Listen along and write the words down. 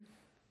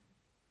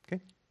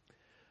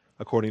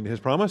According to his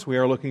promise, we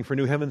are looking for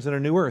new heavens and a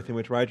new earth in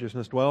which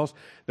righteousness dwells.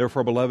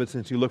 Therefore, beloved,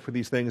 since you look for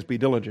these things, be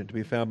diligent to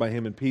be found by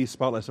him in peace,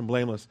 spotless and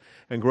blameless,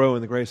 and grow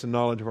in the grace and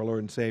knowledge of our Lord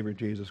and Savior,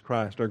 Jesus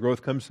Christ. Our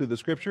growth comes through the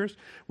Scriptures.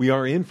 We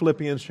are in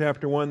Philippians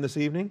chapter 1 this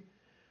evening.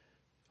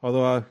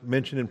 Although I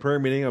mentioned in prayer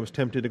meeting, I was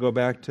tempted to go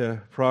back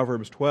to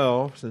Proverbs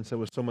 12 since it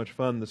was so much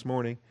fun this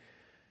morning.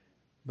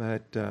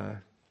 But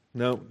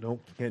no,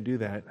 can't do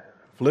that.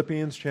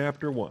 Philippians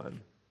chapter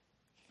 1.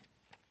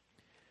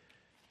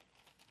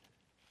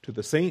 To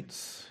the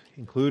saints,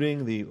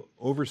 including the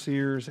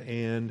overseers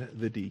and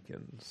the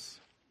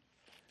deacons.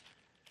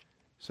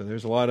 So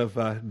there's a lot of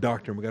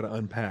doctrine we've got to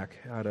unpack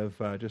out of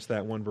just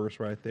that one verse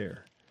right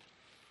there.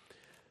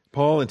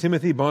 Paul and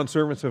Timothy,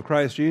 bondservants of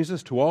Christ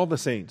Jesus, to all the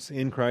saints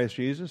in Christ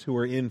Jesus who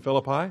are in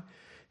Philippi,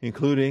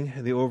 including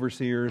the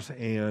overseers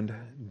and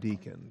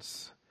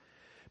deacons.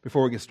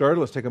 Before we get started,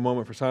 let's take a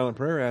moment for silent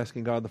prayer,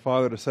 asking God the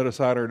Father to set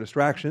aside our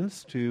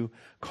distractions, to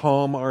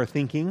calm our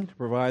thinking, to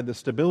provide the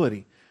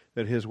stability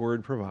that His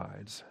Word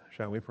provides.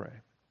 Shall we pray?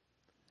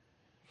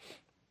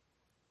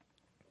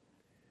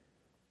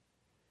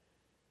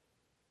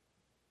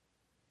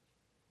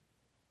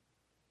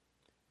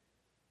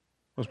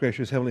 Most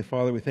gracious Heavenly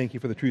Father, we thank You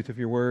for the truth of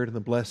Your Word and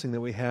the blessing that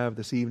we have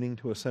this evening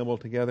to assemble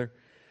together.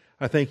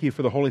 I thank You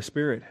for the Holy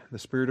Spirit, the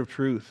Spirit of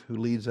truth, who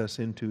leads us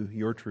into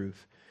Your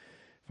truth.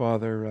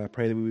 Father, I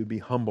pray that we would be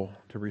humble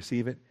to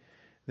receive it,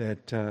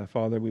 that,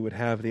 Father, we would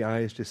have the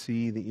eyes to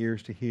see, the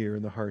ears to hear,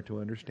 and the heart to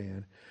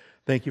understand.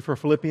 Thank You for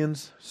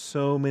Philippians.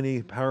 So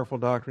many powerful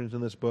doctrines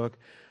in this book.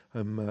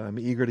 I'm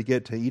eager to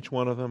get to each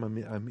one of them.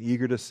 I'm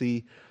eager to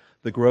see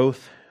the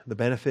growth, the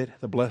benefit,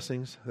 the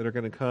blessings that are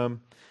going to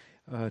come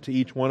to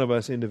each one of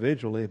us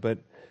individually, but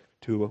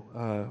to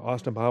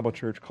Austin Bible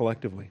Church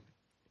collectively.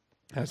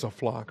 As a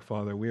flock,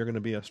 Father, we are going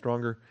to be a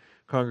stronger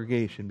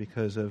congregation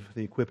because of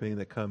the equipping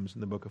that comes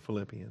in the book of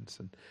Philippians.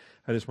 And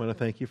I just want to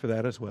thank You for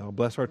that as well.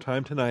 Bless our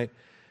time tonight.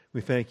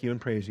 We thank You and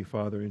praise You,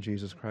 Father, in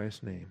Jesus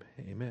Christ's name.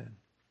 Amen.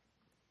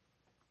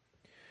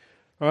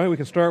 All right, we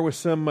can start with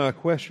some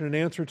question and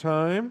answer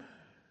time.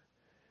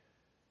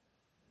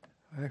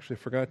 I actually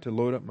forgot to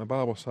load up my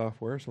Bible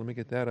software, so let me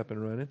get that up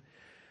and running.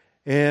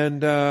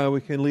 And we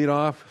can lead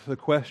off the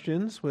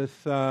questions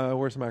with,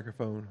 where's the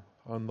microphone?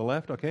 On the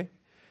left, okay.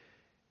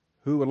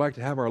 Who would like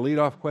to have our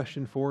lead-off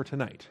question for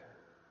tonight?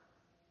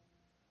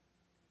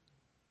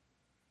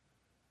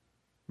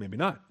 Maybe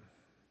not.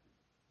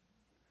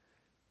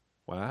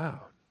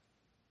 Wow.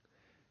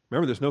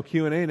 Remember, there's no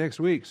Q&A next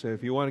week, so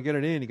if you want to get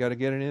it in, you got to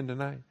get it in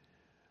tonight.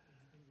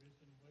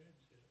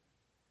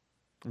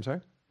 I'm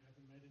sorry?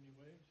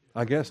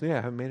 I guess, yeah,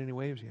 I haven't made any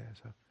waves yet.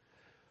 So.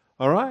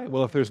 All right,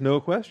 well, if there's no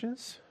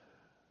questions,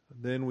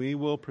 then we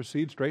will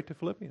proceed straight to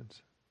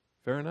Philippians.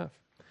 Fair enough.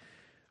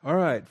 All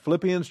right,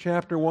 Philippians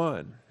chapter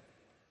 1.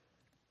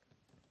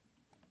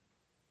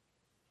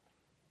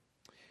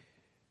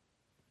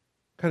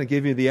 Kind of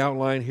give you the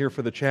outline here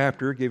for the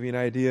chapter, give you an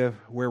idea of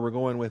where we're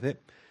going with it.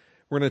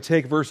 We're going to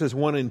take verses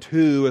 1 and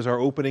 2 as our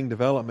opening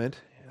development,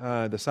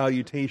 the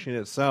salutation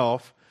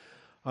itself.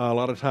 A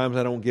lot of times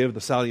I don't give the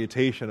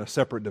salutation a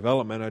separate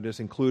development. I just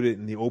include it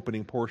in the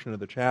opening portion of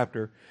the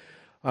chapter.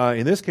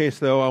 In this case,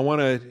 though, I want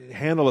to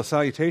handle the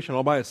salutation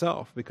all by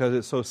itself because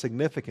it's so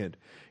significant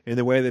in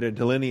the way that it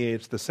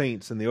delineates the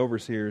saints and the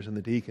overseers and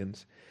the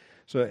deacons.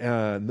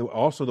 So,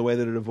 also the way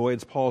that it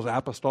avoids Paul's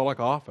apostolic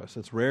office.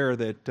 It's rare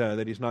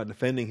that he's not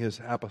defending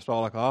his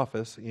apostolic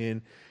office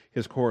in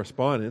his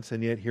correspondence,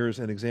 and yet here's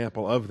an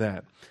example of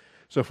that.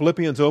 So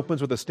Philippians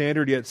opens with a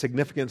standard yet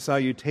significant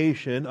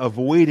salutation,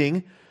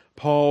 avoiding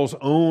Paul's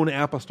own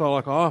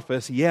apostolic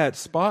office, yet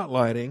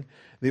spotlighting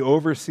the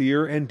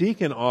overseer and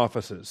deacon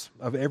offices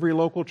of every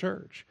local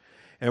church.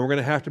 And we're going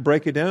to have to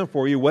break it down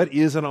for you. What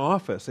is an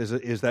office?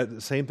 Is that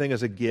the same thing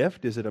as a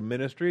gift? Is it a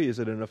ministry? Is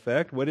it an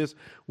effect? What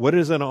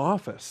is an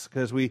office?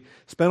 Because we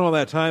spent all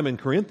that time in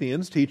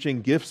Corinthians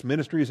teaching gifts,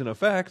 ministries, and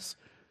effects.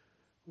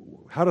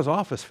 How does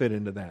office fit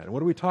into that? And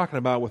what are we talking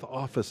about with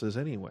offices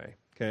anyway?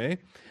 Okay.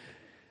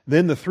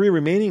 Then the 3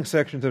 remaining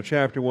sections of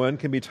chapter 1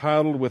 can be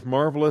titled with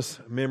marvelous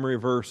memory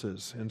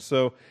verses. And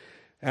so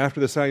after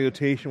the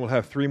salutation, we'll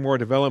have 3 more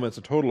developments,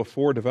 a total of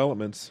 4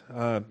 developments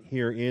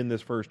here in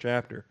this first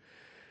chapter.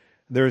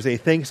 There's a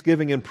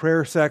thanksgiving and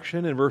prayer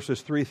section in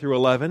verses 3 through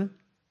 11.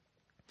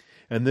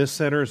 And this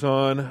centers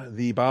on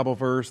the Bible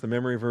verse, the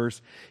memory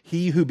verse,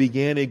 "He who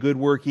began a good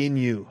work in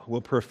you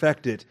will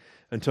perfect it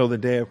until the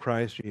day of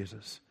Christ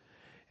Jesus."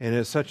 And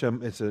it's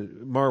a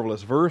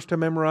marvelous verse to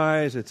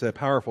memorize. It's a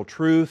powerful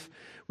truth.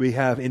 We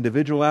have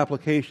individual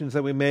applications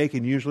that we make,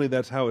 and usually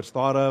that's how it's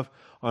thought of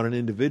on an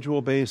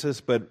individual basis.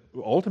 But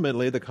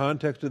ultimately, the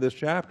context of this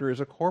chapter is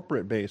a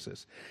corporate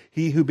basis.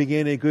 He who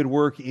began a good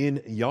work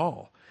in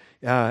y'all,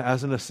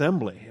 as an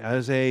assembly,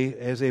 as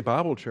a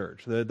Bible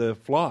church, the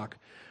flock,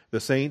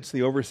 the saints,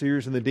 the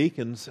overseers, and the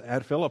deacons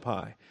at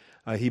Philippi.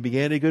 He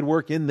began a good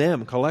work in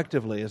them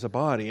collectively as a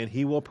body, and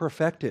He will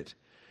perfect it.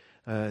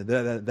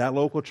 That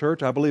local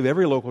church, I believe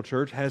every local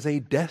church, has a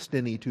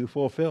destiny to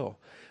fulfill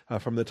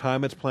from the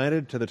time it's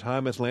planted to the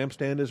time its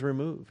lampstand is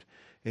removed.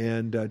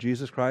 And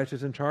Jesus Christ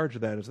is in charge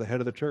of that as the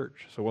head of the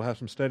church. So we'll have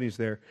some studies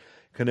there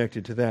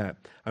connected to that.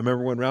 I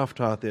remember when Ralph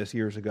taught this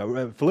years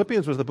ago.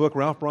 Philippians was the book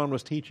Ralph Braun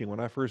was teaching when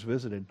I first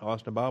visited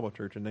Austin Bible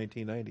Church in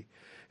 1990.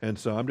 And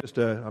so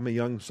I'm a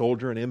young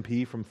soldier, an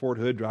MP from Fort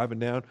Hood, driving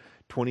down,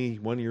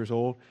 21 years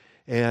old.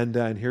 And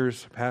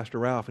here's Pastor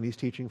Ralph, and he's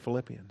teaching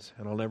Philippians.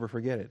 And I'll never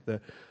forget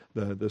it.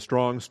 The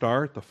strong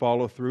start, the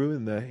follow through,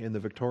 and the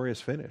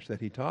victorious finish that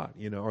he taught,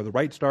 or the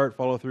right start,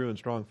 follow through, and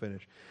strong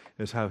finish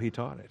is how he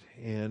taught it.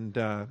 And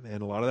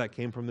a lot of that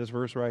came from this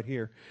verse right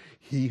here.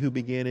 He who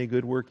began a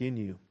good work in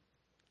you.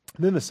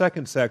 And then the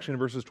second section,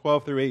 verses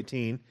 12 through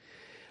 18,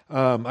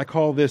 I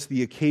call this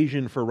the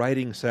occasion for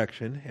writing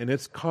section, and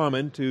it's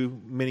common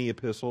to many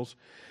epistles.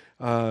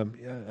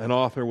 An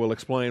author will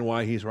explain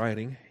why he's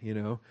writing,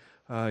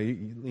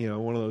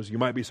 one of those, you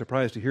might be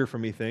surprised to hear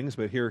from me things,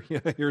 but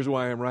here's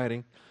why I'm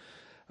writing.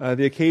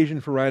 The occasion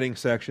for writing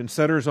section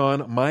centers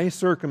on my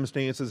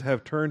circumstances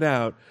have turned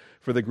out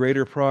for the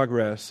greater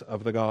progress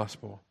of the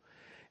gospel.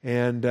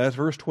 And that's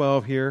verse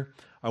 12 here.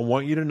 I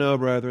want you to know,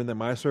 brethren, that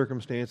my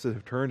circumstances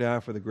have turned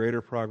out for the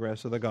greater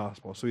progress of the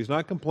gospel. So he's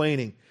not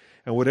complaining.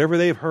 And whatever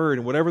they've heard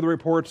and whatever the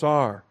reports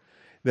are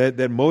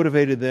that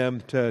motivated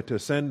them to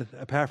send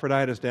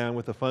Epaphroditus down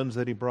with the funds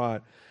that he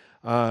brought,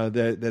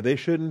 that they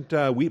shouldn't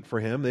weep for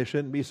him. They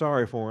shouldn't be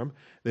sorry for him.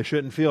 They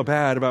shouldn't feel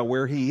bad about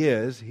where he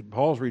is.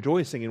 Paul's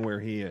rejoicing in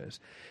where he is.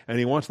 And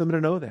he wants them to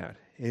know that.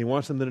 And he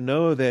wants them to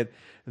know that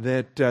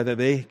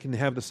they can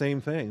have the same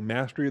thing,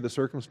 mastery of the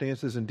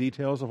circumstances and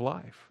details of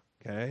life.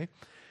 Okay?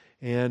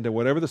 And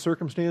whatever the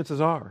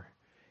circumstances are,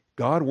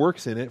 God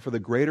works in it for the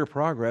greater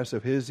progress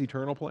of His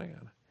eternal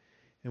plan.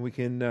 And we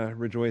can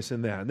rejoice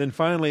in that. And then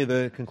finally,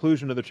 the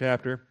conclusion of the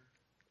chapter,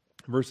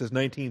 verses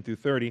 19 through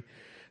 30,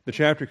 the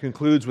chapter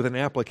concludes with an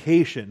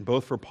application,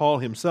 both for Paul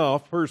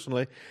himself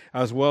personally,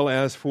 as well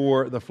as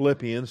for the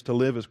Philippians, to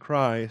live as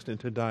Christ and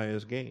to die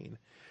as gain.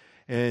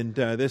 And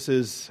this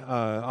is,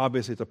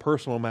 obviously, it's a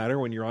personal matter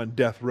when you're on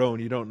death row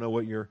and you don't know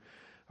what you're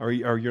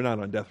not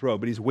on death row,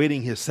 but he's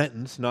waiting his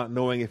sentence, not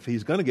knowing if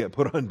he's going to get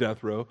put on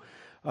death row,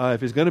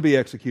 if he's going to be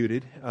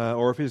executed,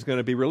 or if he's going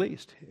to be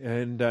released.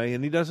 And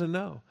he doesn't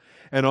know.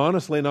 And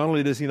honestly, not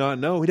only does he not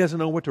know, he doesn't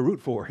know what to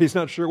root for. He's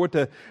not sure what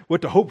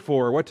to hope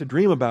for, or what to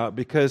dream about,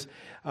 because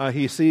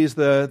he sees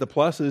the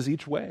pluses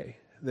each way,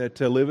 that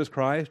to live as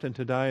Christ and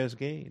to die as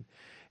gain.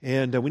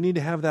 And we need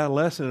to have that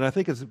lesson. And I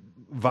think it's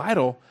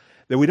vital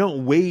that we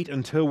don't wait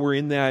until we're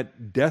in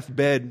that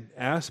deathbed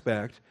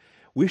aspect.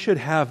 We should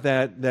have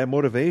that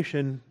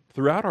motivation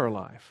throughout our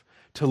life.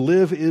 To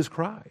live is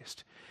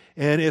Christ.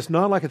 And it's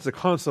not like it's a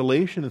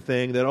consolation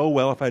thing that, oh,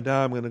 well, if I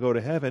die, I'm going to go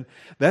to heaven.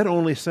 That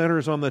only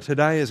centers on the to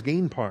die is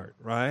gain part,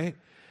 right?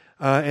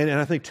 And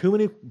I think too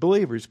many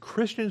believers,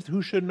 Christians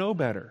who should know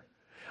better,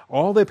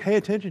 all they pay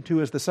attention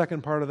to is the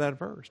second part of that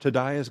verse, to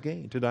die is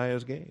gain, to die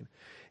is gain.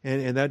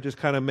 And that just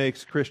kind of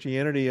makes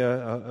Christianity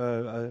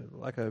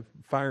like a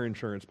fire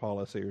insurance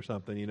policy or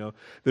something,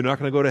 They're not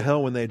going to go to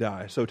hell when they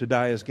die, so to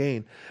die is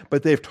gain.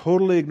 But they've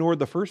totally ignored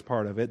the first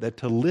part of it, that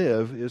to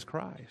live is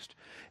Christ.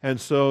 And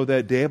so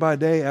that day by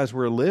day as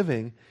we're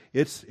living,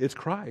 it's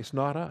Christ,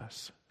 not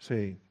us,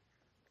 see,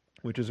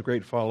 which is a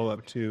great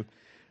follow-up to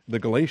the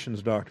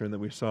Galatians doctrine that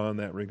we saw in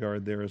that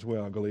regard there as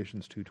well,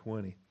 Galatians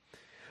 2:20.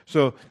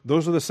 So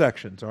those are the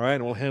sections, all right?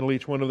 And we'll handle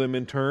each one of them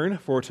in turn.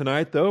 For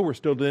tonight, though, we're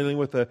still dealing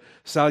with the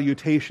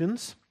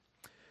salutations.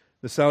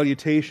 The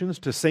salutations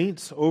to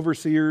saints,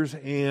 overseers,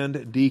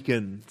 and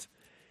deacons.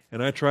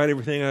 And I tried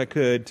everything I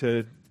could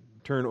to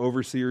turn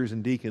overseers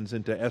and deacons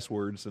into S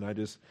words, and I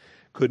just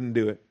couldn't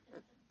do it.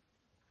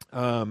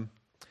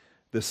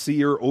 The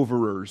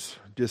seer-overers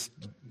just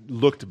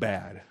looked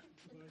bad.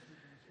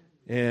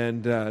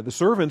 And the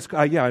servants,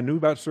 I knew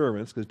about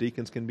servants, because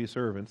deacons can be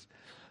servants.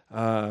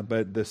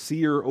 But the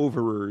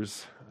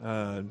seer-overers,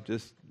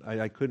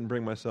 I couldn't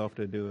bring myself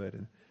to do it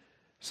and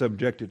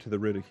subject it to the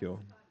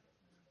ridicule.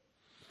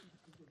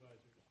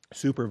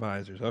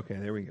 Supervisors. Okay,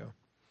 there we go.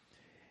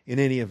 In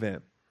any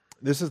event,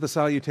 this is the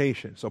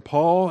salutation. So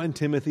Paul and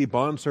Timothy,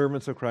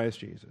 bondservants of Christ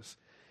Jesus.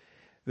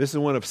 This is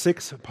one of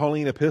 6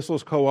 Pauline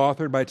epistles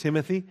co-authored by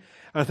Timothy.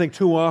 I think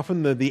too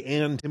often the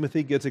and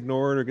Timothy gets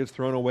ignored or gets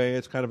thrown away.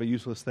 It's kind of a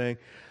useless thing.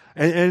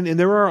 And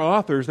there are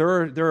authors,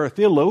 there are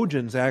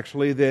theologians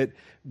actually that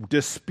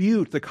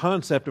dispute the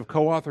concept of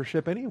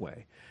co-authorship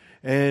anyway.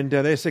 And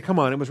they say, come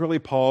on, it was really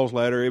Paul's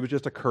letter. It was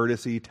just a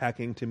courtesy,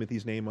 tacking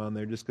Timothy's name on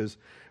there just because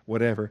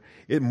whatever.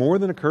 It more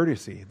than a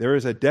courtesy. There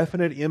is a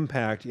definite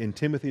impact in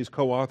Timothy's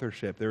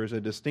co-authorship. There is a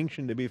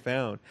distinction to be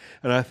found.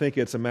 And I think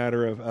it's a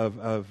matter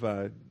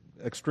of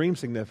extreme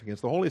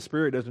significance. The Holy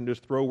Spirit doesn't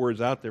just throw words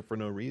out there for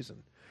no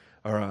reason.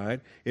 All right?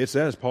 It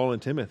says Paul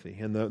and Timothy,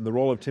 and the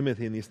role of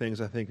Timothy in these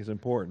things I think is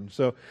important.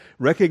 So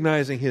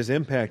recognizing his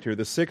impact here,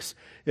 the 6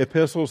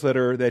 epistles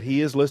that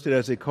he is listed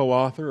as a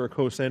co-author or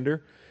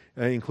co-sender,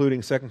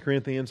 including 2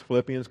 Corinthians,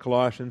 Philippians,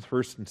 Colossians,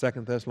 1 and 2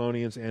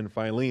 Thessalonians, and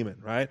Philemon,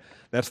 right?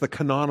 That's the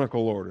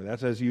canonical order.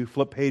 That's as you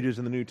flip pages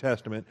in the New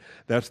Testament,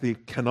 that's the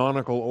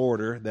canonical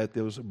order that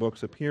those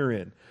books appear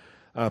in.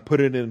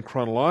 Put it in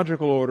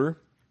chronological order,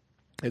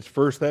 It's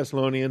 1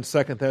 Thessalonians,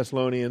 2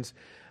 Thessalonians,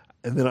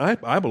 and then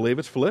I believe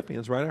it's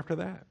Philippians right after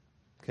that.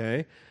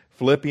 Okay?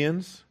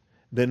 Philippians,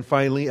 then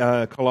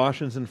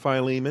Colossians and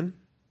Philemon,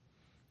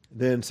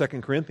 then 2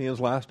 Corinthians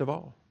last of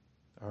all.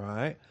 All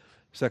right?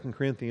 2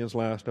 Corinthians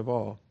last of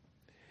all.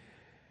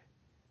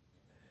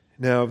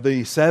 Now, of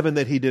the 7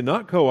 that he did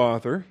not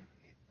co-author,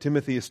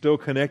 Timothy is still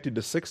connected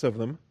to 6 of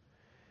them.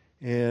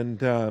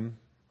 And I'm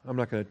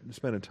not going to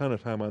spend a ton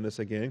of time on this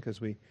again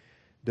because we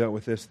dealt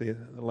with this the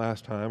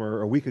last time,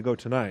 or a week ago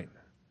tonight,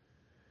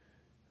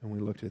 and we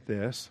looked at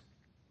this.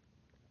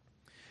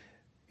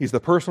 He's the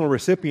personal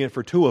recipient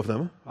for 2 of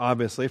them,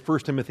 obviously, 1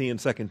 Timothy and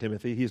 2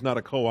 Timothy. He's not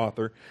a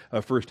co-author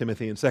of 1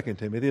 Timothy and 2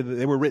 Timothy.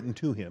 They were written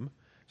to him,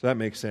 so that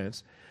makes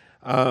sense.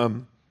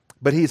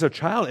 But he's a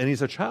child, and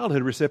he's a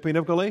childhood recipient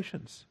of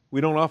Galatians.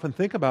 We don't often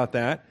think about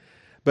that,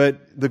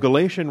 but the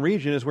Galatian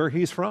region is where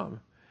he's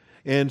from.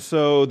 And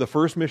so the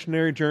first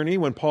missionary journey,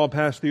 when Paul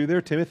passed through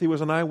there, Timothy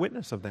was an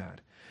eyewitness of that.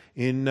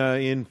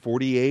 In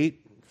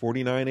 48,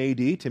 49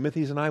 A.D.,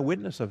 Timothy's an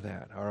eyewitness of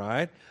that, all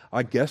right?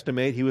 I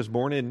guesstimate he was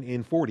born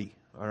in 40,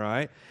 all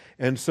right?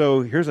 And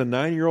so here's a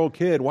 9-year-old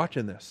kid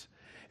watching this.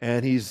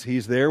 And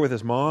he's there with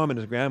his mom and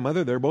his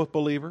grandmother. They're both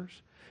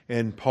believers.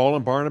 And Paul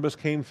and Barnabas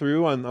came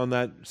through on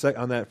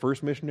that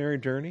first missionary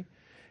journey.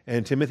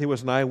 And Timothy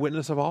was an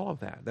eyewitness of all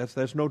of that.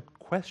 That's no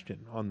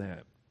question on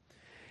that.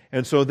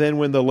 And so then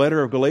when the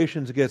letter of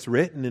Galatians gets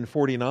written in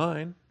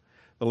 49,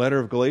 the letter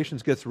of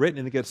Galatians gets written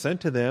and it gets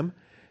sent to them,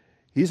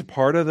 he's a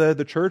part of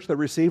the church that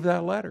received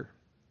that letter.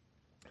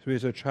 So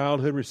he's a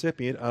childhood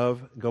recipient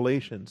of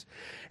Galatians.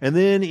 And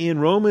then in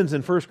Romans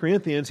and 1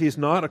 Corinthians, he's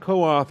not a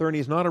co-author and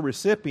he's not a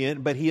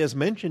recipient, but he is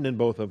mentioned in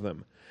both of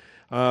them.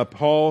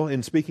 Paul,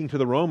 in speaking to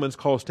the Romans,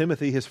 calls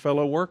Timothy his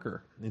fellow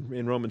worker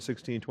in Romans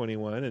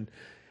 16:21, and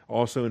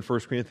also in 1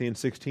 Corinthians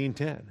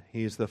 16:10.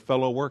 He's the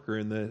fellow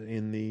worker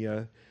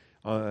to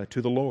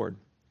the Lord.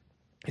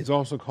 He's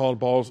also called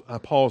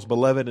Paul's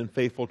beloved and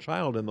faithful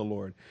child in the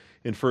Lord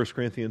in 1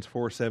 Corinthians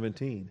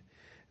 4:17.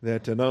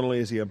 That not only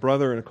is he a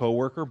brother and a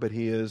co-worker, but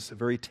he is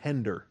very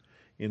tender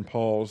in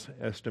Paul's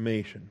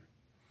estimation.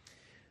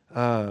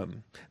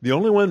 The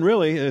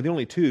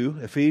only 2,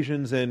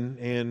 Ephesians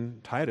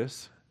and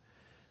Titus,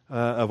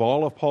 of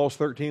all of Paul's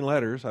 13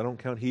 letters, I don't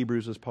count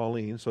Hebrews as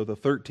Pauline, so the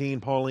 13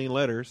 Pauline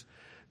letters,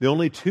 the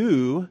only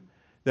 2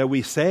 that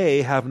we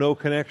say have no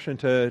connection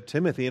to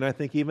Timothy, and I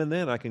think even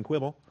then I can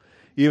quibble.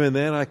 Even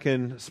then I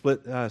can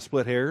split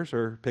hairs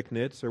or pick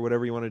nits or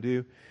whatever you want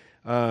to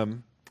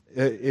do.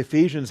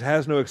 Ephesians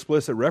has no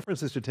explicit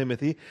references to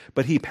Timothy,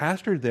 but he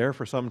pastored there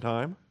for some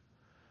time.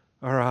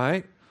 All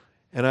right?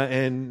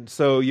 And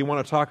so you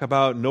want to talk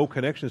about no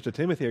connections to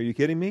Timothy. Are you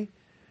kidding me?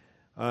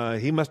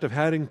 He must have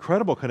had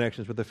incredible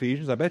connections with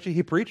Ephesians. I bet you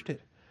he preached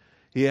it.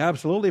 He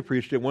absolutely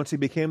preached it once he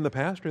became the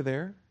pastor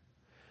there.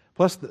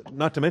 Plus,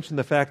 not to mention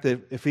the fact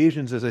that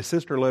Ephesians is a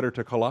sister letter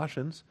to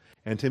Colossians,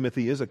 and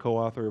Timothy is a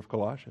co-author of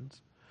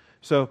Colossians.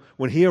 So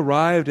when he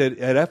arrived at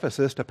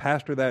Ephesus to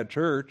pastor that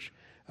church,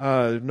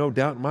 no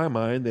doubt in my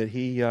mind that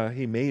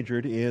he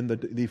majored in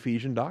the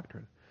Ephesian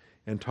doctrine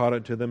and taught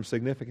it to them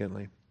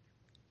significantly.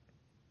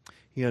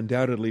 He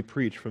undoubtedly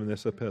preached from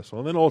this epistle.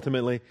 And then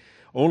ultimately,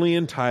 only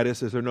in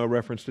Titus is there no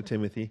reference to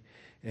Timothy,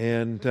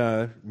 and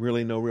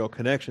really no real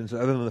connections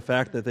other than the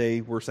fact that they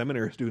were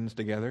seminary students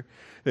together.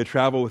 They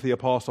traveled with the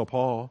Apostle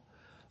Paul.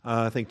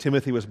 I think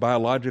Timothy was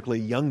biologically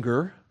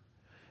younger,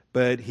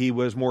 but he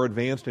was more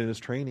advanced in his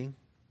training.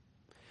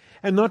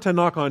 And not to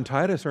knock on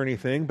Titus or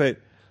anything, but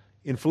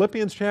in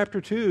Philippians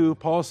chapter 2,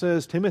 Paul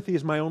says, Timothy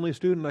is my only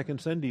student I can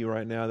send to you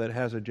right now that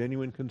has a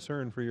genuine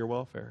concern for your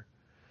welfare.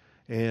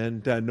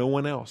 And no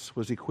one else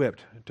was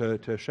equipped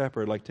to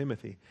shepherd like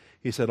Timothy.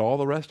 He said all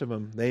the rest of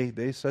them,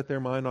 they set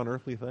their mind on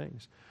earthly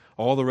things.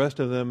 All the rest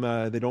of them,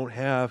 they don't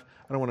have,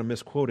 I don't want to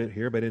misquote it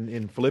here, but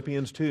in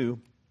Philippians 2,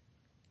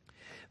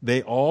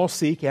 they all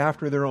seek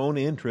after their own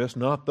interests,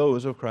 not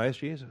those of Christ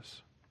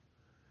Jesus.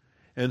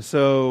 And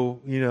so,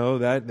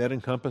 that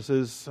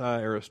encompasses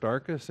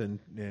Aristarchus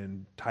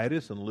and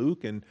Titus and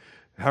Luke and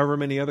however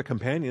many other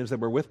companions that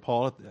were with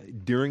Paul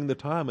during the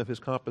time of his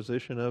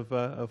composition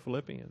of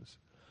Philippians.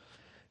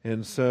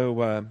 And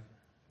so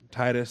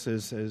Titus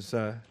is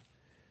a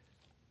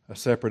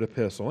separate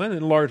epistle.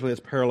 And largely it's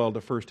parallel to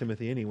 1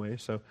 Timothy anyway,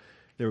 so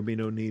there would be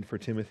no need for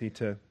Timothy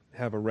to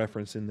have a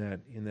reference in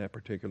that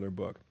particular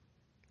book.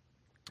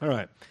 All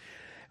right.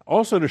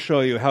 Also to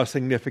show you how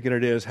significant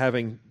it is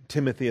having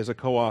Timothy as a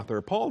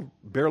co-author, Paul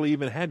barely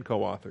even had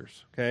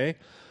co-authors, okay?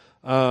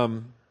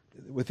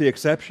 With the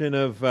exception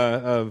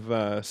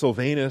of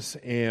Silvanus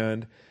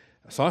and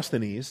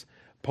Sosthenes,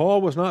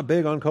 Paul was not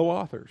big on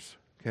co-authors,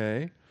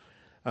 okay?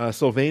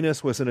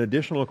 Silvanus was an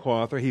additional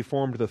co-author. He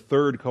formed the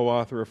third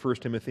co-author of 1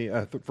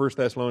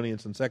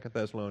 Thessalonians and 2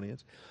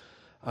 Thessalonians.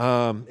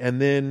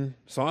 And then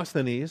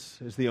Sosthenes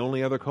is the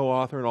only other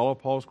co-author in all of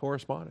Paul's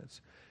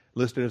correspondence,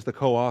 listed as the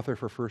co-author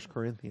for 1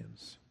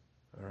 Corinthians.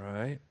 All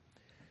right?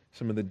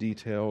 Some of the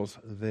details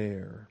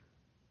there.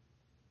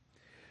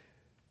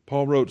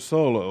 Paul wrote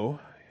solo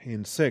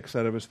in 6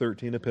 out of his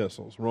 13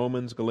 epistles: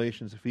 Romans,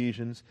 Galatians,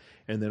 Ephesians,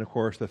 and then, of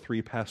course, the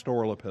 3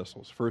 pastoral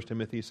epistles: 1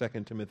 Timothy, 2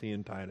 Timothy,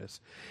 and Titus.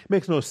 It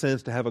makes no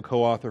sense to have a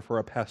co-author for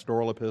a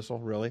pastoral epistle,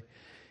 really.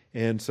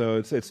 And so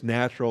it's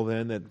natural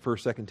then that 1,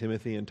 2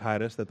 Timothy, and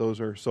Titus, that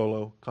those are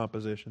solo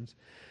compositions.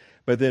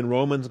 But then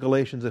Romans,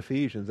 Galatians,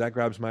 Ephesians, that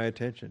grabs my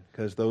attention,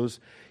 because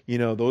those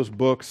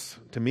books,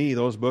 to me,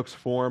 those books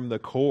form the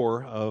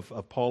core of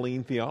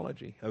Pauline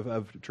theology,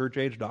 of church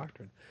age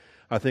doctrine.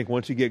 I think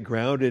once you get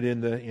grounded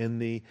in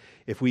the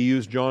if we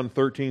use John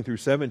 13 through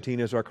 17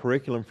 as our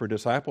curriculum for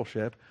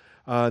discipleship,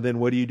 then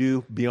what do you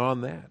do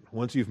beyond that?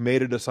 Once you've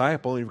made a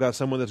disciple and you've got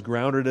someone that's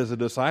grounded as a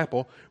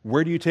disciple,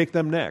 where do you take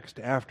them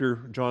next after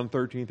John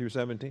 13 through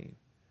 17?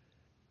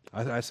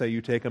 I say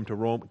you take them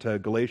to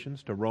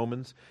Galatians, to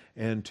Romans,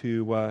 and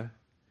to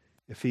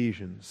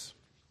Ephesians,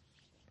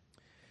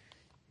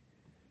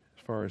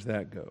 as far as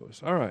that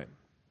goes. All right.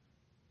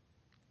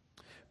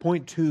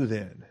 Point 2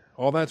 then.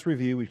 All that's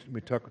review.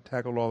 We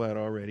tackled all that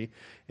already.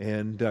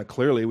 And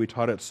clearly we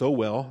taught it so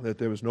well that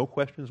there was no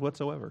questions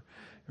whatsoever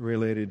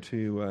related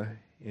to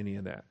any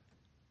of that.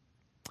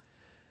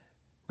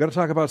 We've got to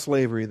talk about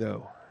slavery,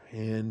 though.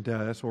 And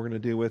that's what we're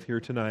going to deal with here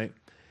tonight.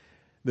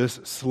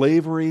 This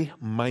slavery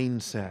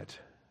mindset.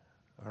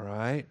 All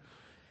right?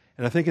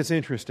 And I think it's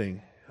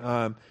interesting.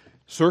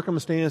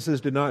 Circumstances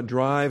did not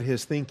drive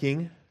his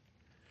thinking.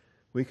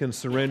 We can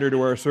surrender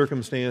to our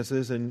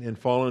circumstances and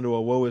fall into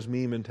a woe is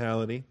me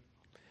mentality.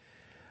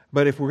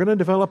 But if we're going to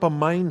develop a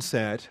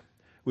mindset,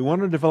 we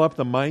want to develop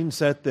the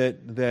mindset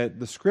that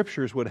the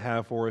Scriptures would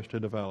have for us to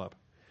develop.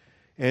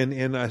 And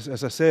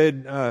as I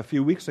said a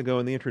few weeks ago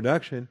in the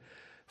introduction,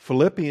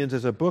 Philippians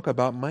is a book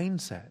about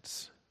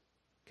mindsets.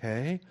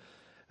 Okay?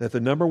 That the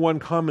number one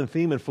common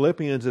theme in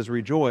Philippians is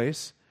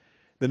rejoice.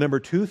 The number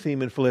 2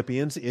 theme in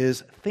Philippians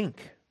is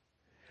think.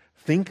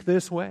 Think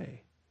this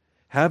way.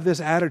 Have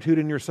this attitude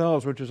in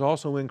yourselves, which is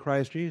also in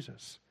Christ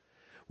Jesus,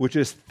 which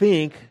is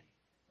think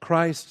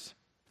Christ's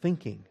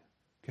thinking.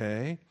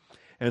 Okay?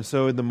 And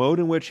so in the mode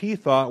in which he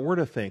thought, we're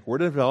to think. We're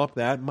to develop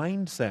that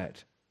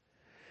mindset.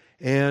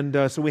 And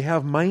so we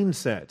have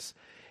mindsets.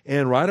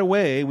 And right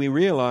away, we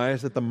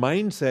realize that the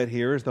mindset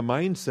here is the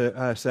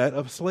mindset set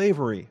of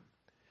slavery.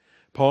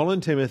 Paul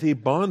and Timothy,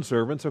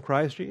 bondservants of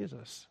Christ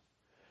Jesus.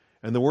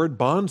 And the word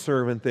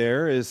bondservant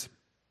there is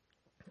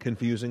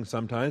confusing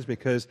sometimes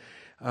because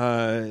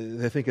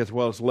they think it's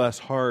less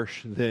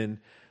harsh than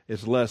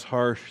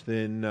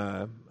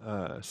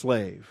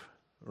slave,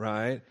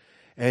 right?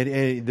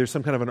 And there's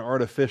some kind of an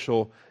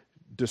artificial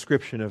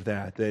description of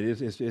that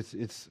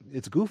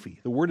it's goofy.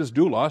 The word is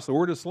doulos, the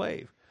word is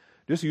slave.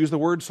 Just use the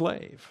word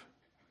slave,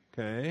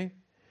 okay?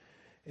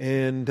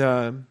 And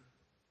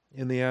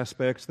in the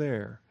aspects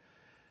there.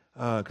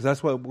 Because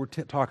that's what we're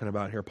talking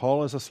about here.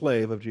 Paul is a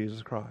slave of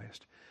Jesus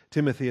Christ.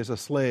 Timothy is a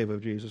slave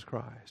of Jesus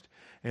Christ.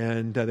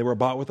 And they were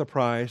bought with a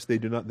price. They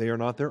are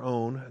not their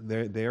own.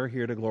 They are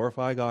here to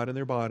glorify God in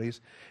their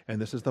bodies.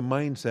 And this is the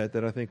mindset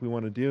that I think we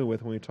want to deal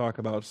with when we talk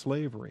about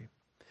slavery.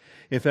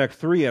 In fact,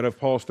 3 out of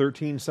Paul's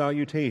 13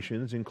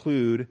 salutations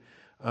include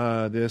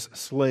this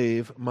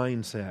slave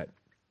mindset.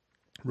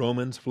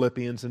 Romans,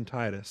 Philippians, and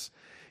Titus.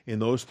 In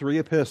those 3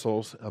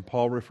 epistles,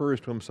 Paul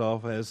refers to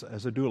himself as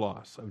a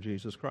doulos of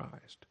Jesus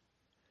Christ.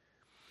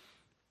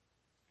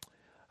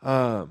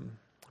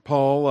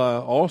 Paul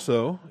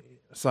also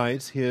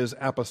cites his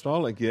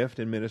apostolic gift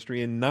and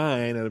ministry in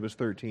 9 out of his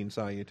 13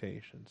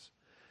 salutations.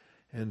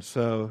 And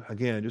so,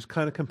 again, just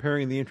kind of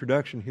comparing the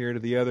introduction here to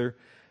the other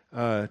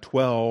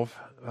 12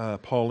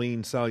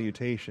 Pauline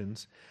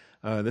salutations,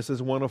 this is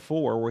one of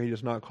 4 where he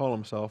does not call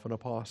himself an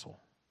apostle.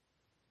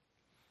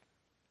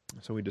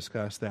 So we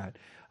discussed that.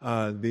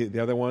 The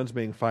other ones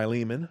being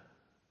Philemon,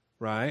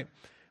 right?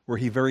 Where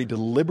he very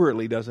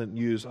deliberately doesn't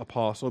use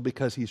apostle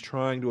because he's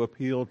trying to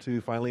appeal to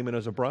Philemon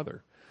as a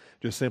brother.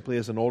 Just simply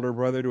as an older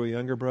brother to a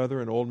younger brother,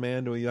 an old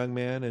man to a young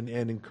man, and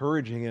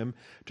encouraging him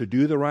to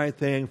do the right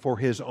thing for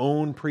his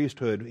own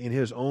priesthood, in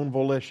his own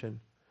volition.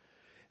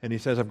 And he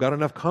says, I've got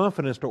enough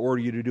confidence to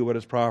order you to do what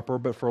is proper,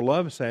 but for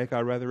love's sake,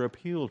 I'd rather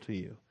appeal to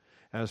you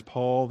as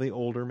Paul, the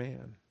older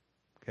man.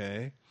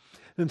 Okay?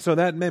 And so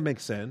that may make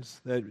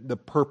sense, that the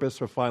purpose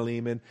for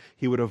Philemon,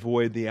 he would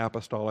avoid the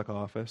apostolic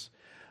office.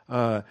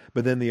 But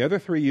then the other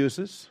 3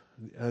 uses,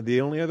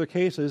 the only other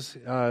cases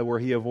where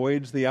he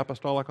avoids the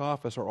apostolic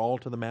office are all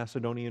to the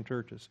Macedonian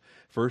churches.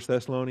 1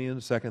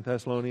 Thessalonians, 2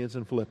 Thessalonians,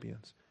 and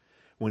Philippians.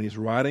 When he's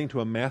writing to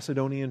a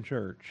Macedonian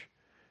church,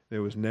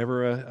 there was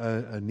never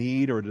a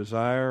need or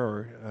desire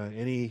or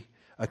any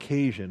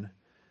occasion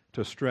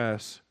to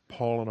stress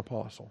Paul an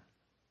apostle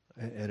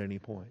at any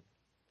point.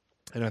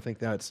 And I think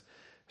that's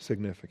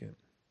significant.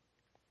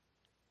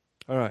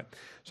 All right.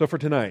 So for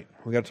tonight,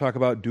 we've got to talk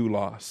about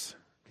doulos.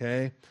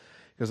 Okay?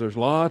 Because there's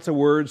lots of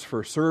words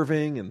for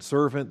serving and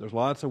servant. There's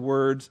lots of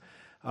words.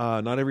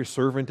 Not every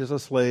servant is a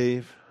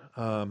slave.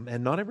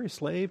 And not every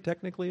slave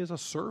technically is a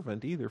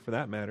servant either, for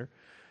that matter.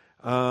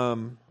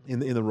 In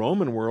the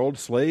Roman world,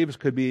 slaves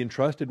could be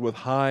entrusted with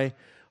high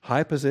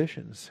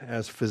positions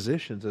as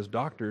physicians, as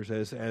doctors,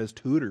 as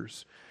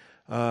tutors.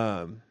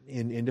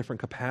 in different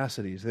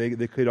capacities.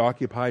 They could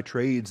occupy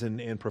trades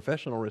and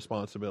professional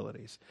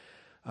responsibilities.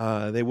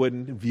 They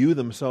wouldn't view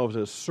themselves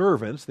as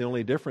servants. The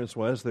only difference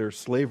was their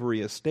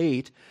slavery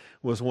estate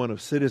was one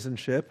of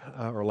citizenship,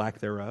 or lack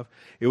thereof.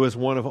 It was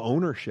one of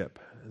ownership,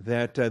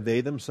 that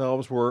they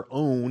themselves were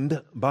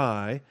owned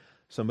by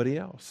somebody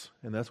else.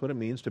 And that's what it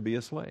means to be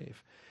a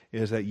slave,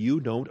 is that you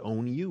don't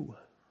own you.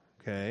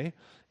 Okay?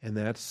 And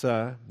that's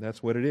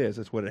what it is.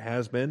 It's what it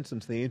has been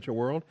since the ancient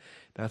world.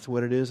 That's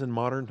what it is in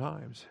modern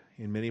times.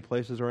 In many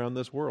places around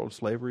this world,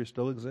 slavery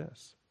still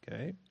exists.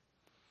 Okay?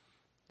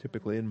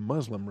 Typically in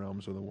Muslim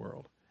realms of the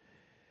world.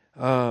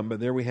 But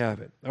there we have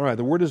it. All right,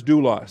 the word is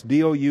doulos.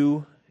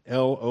 D-O-U-L-O-S.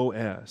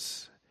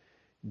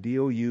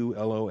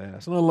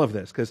 D-O-U-L-O-S. And I love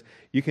this because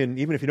you can,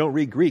 even if you don't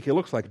read Greek, it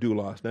looks like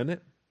doulos, doesn't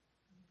it?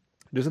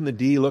 Doesn't the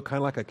D look kind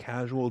of like a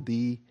casual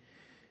D?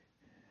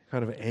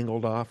 Kind of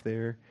angled off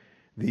there.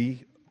 The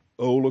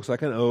O looks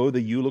like an O.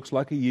 The U looks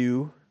like a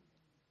U.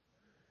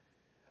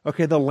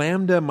 Okay, the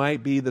lambda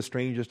might be the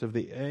strangest of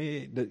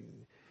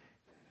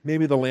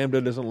maybe the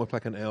lambda doesn't look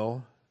like an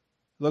L.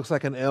 It looks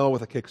like an L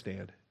with a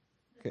kickstand.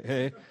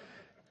 Okay?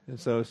 And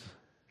so it's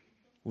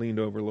leaned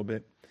over a little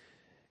bit.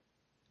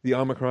 The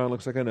omicron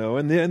looks like an O.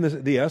 And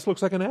then the S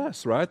looks like an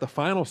S, right? The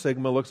final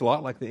sigma looks a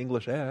lot like the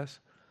English S.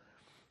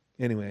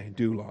 Anyway,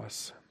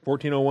 doulos.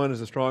 1401 is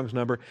the Strong's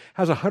number.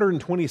 Has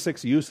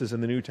 126 uses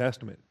in the New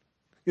Testament.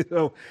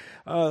 So,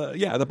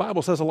 the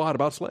Bible says a lot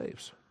about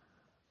slaves.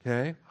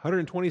 Okay?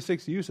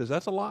 126 uses.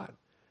 That's a lot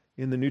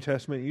in the New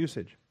Testament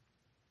usage.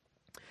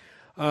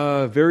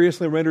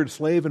 Variously rendered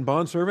slave and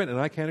bondservant, and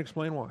I can't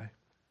explain why.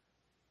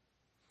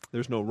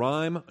 There's no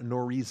rhyme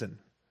nor reason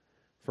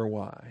for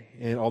why.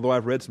 And although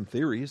I've read some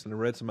theories and I've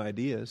read some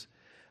ideas,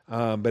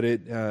 but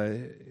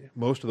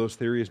most of those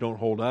theories don't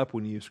hold up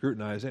when you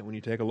scrutinize it, when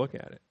you take a look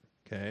at it.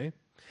 Okay?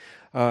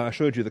 I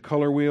showed you the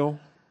color wheel,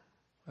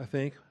 I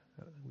think.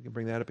 We can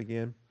bring that up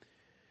again.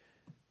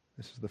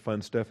 This is the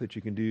fun stuff that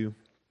you can do.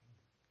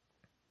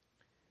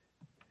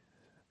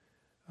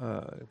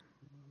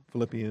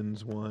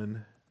 Philippians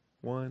 1:1.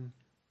 All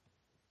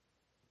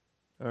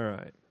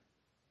right.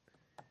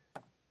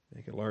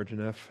 Make it large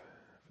enough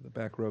for the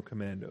back row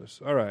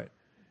commandos. All right.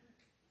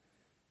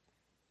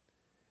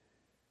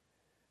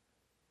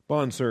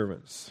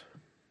 Bondservants.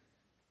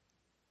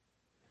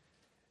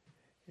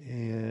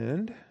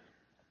 And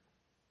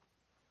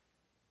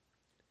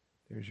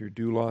there's your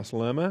doulos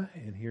lemma,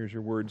 and here's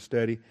your word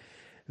study.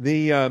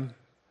 Again,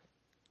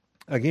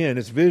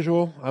 it's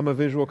visual. I'm a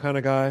visual kind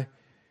of guy.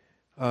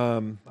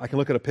 I can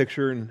look at a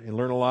picture and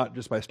learn a lot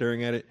just by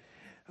staring at it.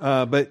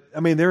 But,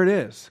 there it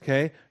is,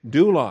 okay?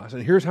 Doulos,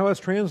 and here's how it's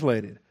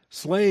translated.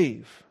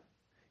 Slave.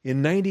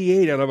 In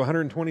 98 out of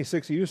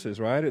 126 uses,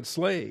 right? It's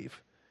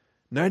slave.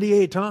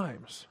 98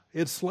 times,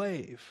 it's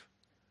slave.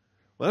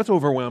 Well, that's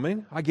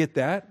overwhelming. I get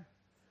that.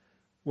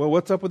 Well,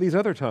 what's up with these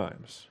other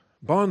times?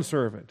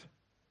 Bondservant.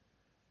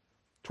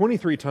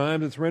 23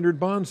 times it's rendered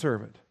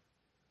bondservant.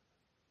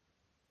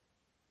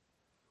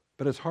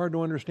 But it's hard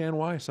to understand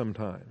why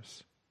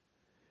sometimes.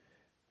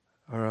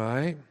 All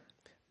right.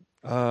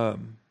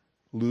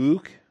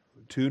 Luke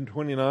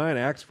 2:29,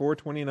 Acts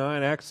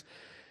 4:29, Acts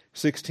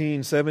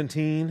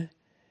 16:17.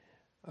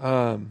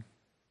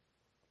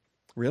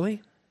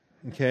 Really?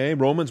 Okay.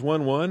 Romans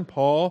 1:1,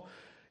 Paul,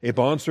 a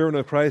bondservant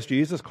of Christ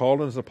Jesus,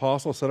 called as an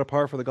apostle, set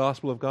apart for the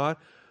gospel of God.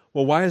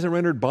 Well, why is it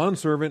rendered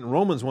bondservant in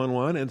Romans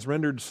 1:1, and it's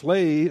rendered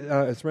slave?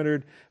 It's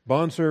rendered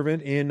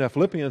bondservant in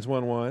Philippians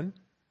 1:1.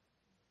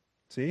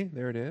 See,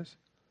 there it is.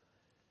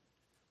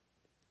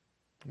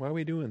 Why are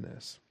we doing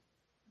this?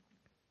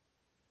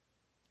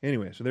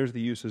 Anyway, so there's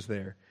the uses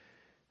there.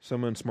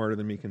 Someone smarter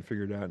than me can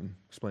figure it out and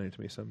explain it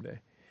to me someday.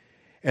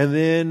 And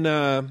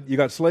then you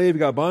got slave, you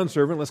got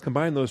bondservant. Let's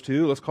combine those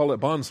two. Let's call it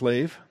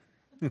bondslave.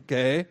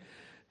 Okay.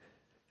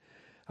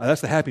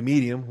 That's the happy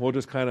medium. We'll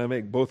just kind of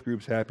make both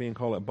groups happy and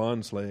call it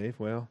bondslave.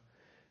 Well,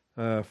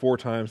 4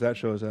 times that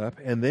shows up.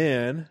 And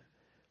then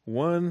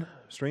one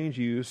strange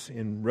use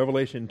in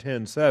Revelation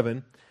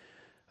 10:7,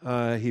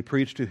 he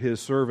preached to his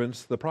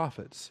servants, the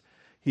prophets.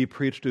 He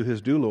preached to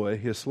his douloi,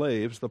 his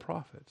slaves, the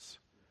prophets.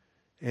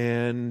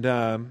 And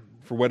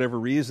for whatever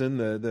reason,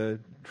 the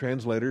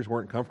translators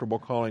weren't comfortable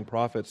calling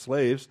prophets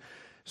slaves,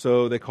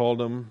 so they called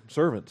them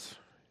servants,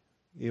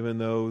 even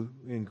though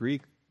in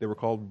Greek they were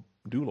called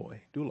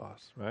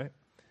doulos, right?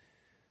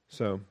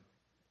 So,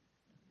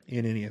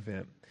 in any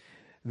event.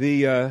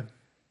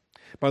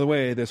 By the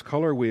way, this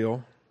color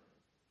wheel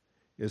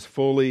is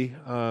fully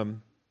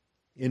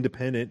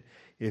independent.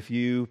 If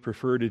you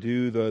prefer to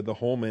do the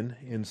Holman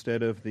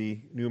instead of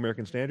the New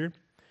American Standard,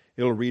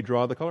 it'll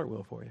redraw the color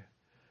wheel for you.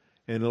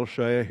 And it'll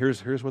show you,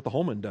 here's what the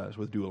Holman does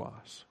with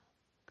doulos.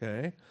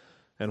 Okay?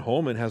 And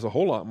Holman has a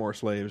whole lot more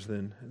slaves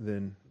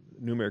than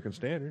New American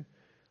Standard.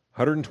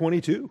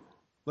 122.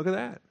 Look at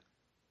that.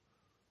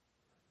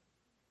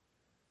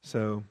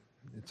 So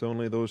it's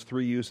only those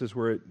 3 uses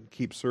where it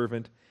keeps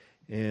servant,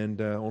 and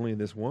only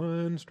this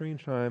one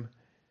strange time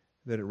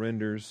that it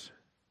renders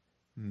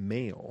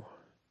male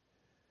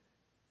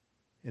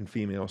and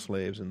female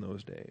slaves in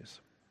those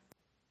days.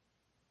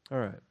 All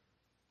right.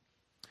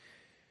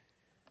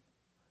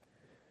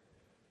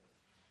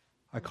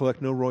 I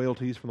collect no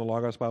royalties from the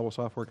Logos Bible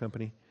Software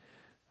Company.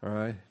 All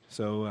right.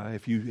 So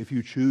if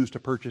you choose to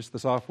purchase the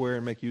software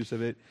and make use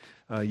of it,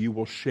 you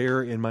will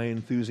share in my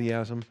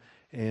enthusiasm,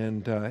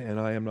 and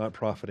I am not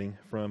profiting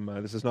from.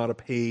 This is not a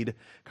paid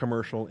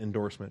commercial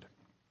endorsement.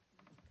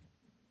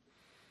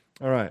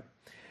 All right.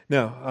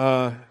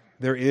 Now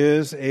there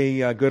is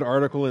a good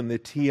article in the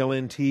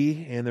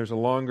TLNT, and there's a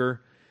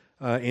longer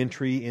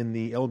entry in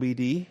the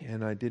LBD,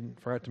 and I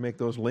forgot to make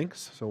those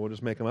links, so we'll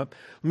just make them up.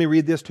 Let me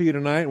read this to you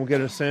tonight, and we'll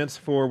get a sense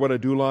for what a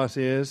doulos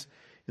is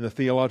in the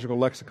theological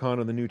lexicon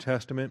of the New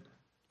Testament.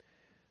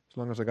 As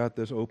long as I got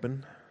this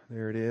open,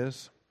 there it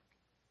is.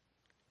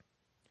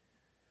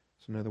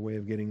 It's another way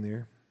of getting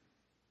there.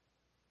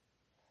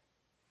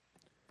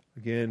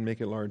 Again, make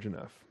it large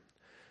enough.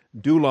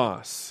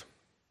 Doulos.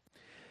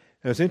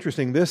 Now, it's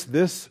interesting.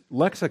 This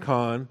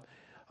lexicon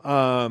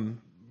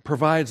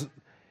provides.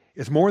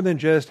 It's more than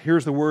just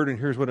here's the word and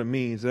here's what it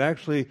means. It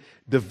actually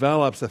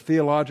develops a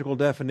theological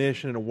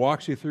definition, and it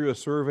walks you through a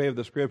survey of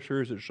the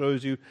Scriptures. It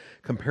shows you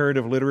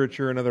comparative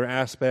literature and other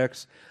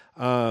aspects.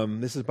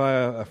 This is by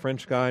a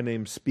French guy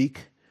named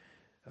Speak,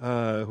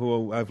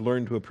 who I've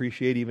learned to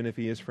appreciate, even if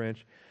he is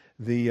French.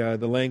 The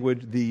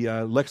language, the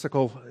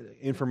lexical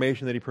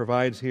information that he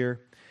provides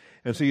here.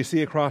 And so you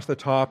see across the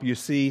top, you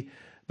see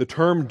the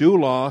term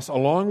doulos,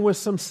 along with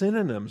some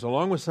synonyms,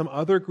 along with some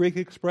other Greek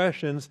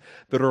expressions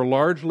that are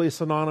largely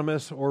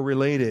synonymous or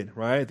related,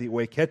 right? The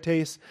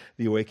oiketes,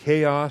 the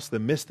oikeos, the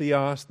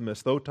misthios, the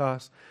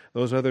misthotos,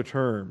 those other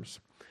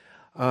terms.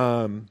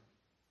 And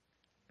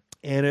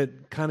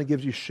it kind of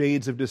gives you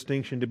shades of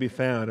distinction to be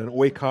found. An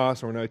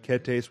oikos or an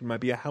oiketes might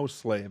be a house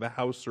slave, a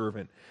house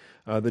servant,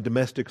 the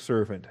domestic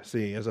servant,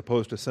 as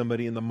opposed to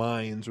somebody in the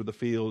mines or the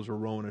fields or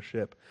rowing a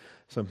ship,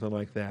 something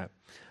like that.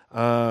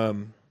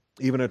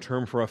 Even a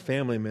term for a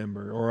family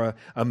member, or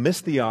a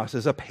misthios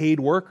is a paid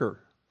worker.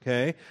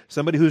 Okay,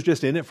 somebody who's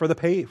just in it for the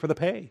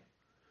pay.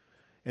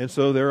 And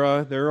so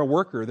they're a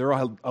worker, they're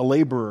a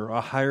laborer, a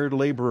hired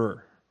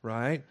laborer,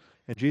 right?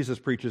 And Jesus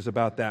preaches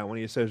about that when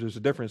he says there's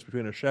a difference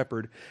between a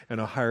shepherd and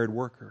a hired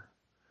worker.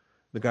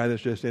 The guy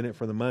that's just in it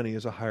for the money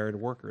is a hired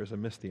worker, is a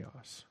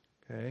misthios.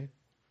 Okay,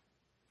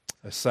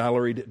 a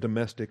salaried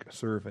domestic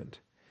servant.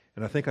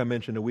 And I think I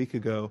mentioned a week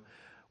ago,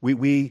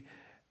 we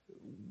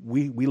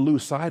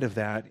lose sight of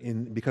that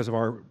because of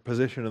our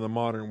position in the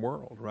modern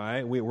world,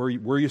 right?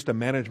 We're used to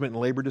management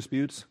and labor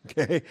disputes,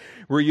 okay?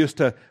 We're used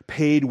to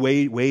paid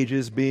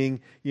wages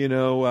being,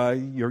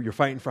 you're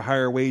fighting for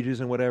higher wages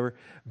and whatever.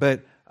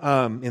 But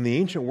in the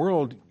ancient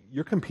world,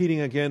 you're competing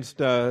against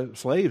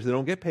slaves that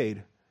don't get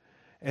paid.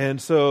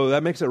 And so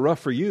that makes it rough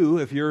for you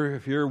if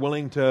you're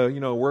willing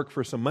to, work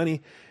for some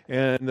money,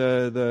 and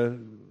the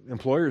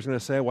employer is going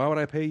to say, why would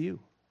I pay you?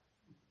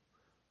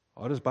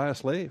 I'll just buy a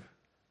slave,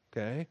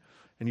 okay?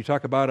 And you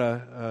talk about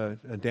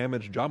a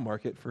damaged job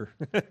market for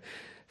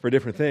for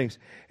different things.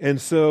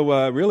 And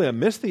so really a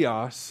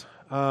misthios,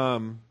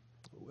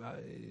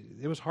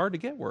 it was hard to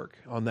get work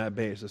on that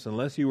basis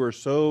unless you were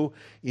so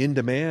in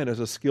demand as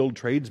a skilled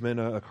tradesman,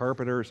 a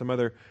carpenter, or some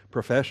other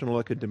professional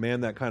that could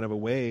demand that kind of a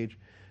wage.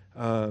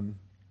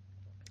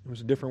 It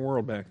was a different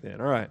world back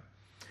then. All right.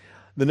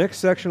 The next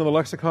section of the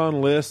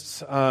lexicon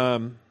lists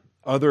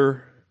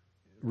other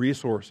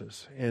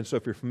resources. And so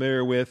if you're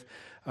familiar with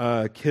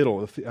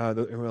Kittle,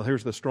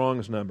 here's the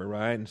Strong's number,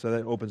 right? And so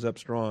that opens up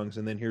Strong's.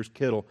 And then here's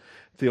Kittle,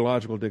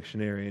 Theological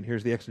Dictionary. And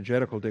here's the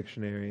Exegetical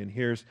Dictionary. And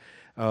here's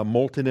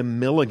Moulton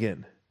and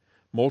Milligan.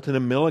 Moulton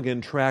and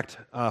Milligan tracked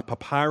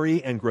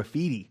papyri and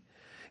graffiti.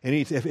 And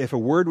if a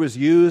word was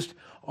used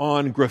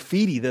on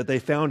graffiti that they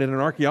found in an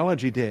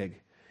archaeology dig,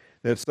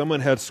 that someone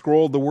had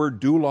scrolled the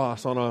word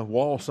doulos on a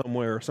wall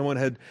somewhere,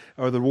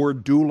 or the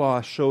word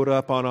doulos showed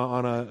up on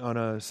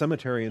a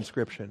cemetery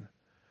inscription.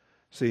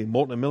 See,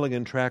 Moulton and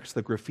Milligan tracks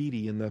the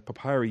graffiti and the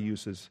papyri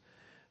uses.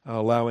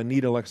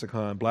 Lauanita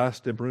lexicon,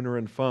 Blasta, Brunner,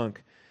 and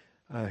Funk.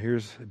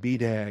 Here's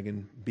BDAG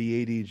and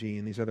BADG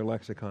and these other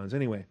lexicons.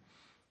 Anyway,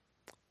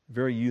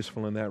 very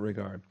useful in that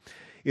regard.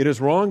 It is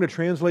wrong to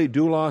translate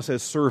doulos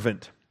as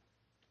servant,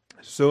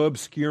 so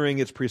obscuring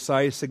its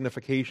precise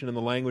signification in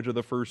the language of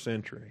the first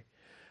century.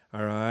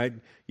 All right?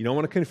 You don't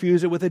want to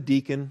confuse it with a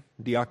deacon,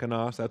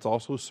 diakonos, that's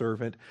also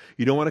servant.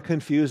 You don't want to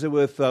confuse it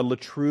with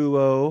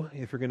latruo,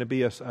 if you're going to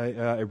be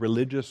a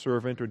religious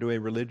servant or do a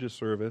religious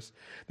service.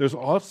 There's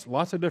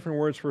lots of different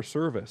words for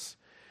service.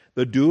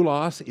 The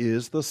doulos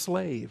is the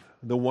slave,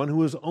 the one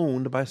who is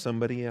owned by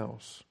somebody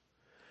else.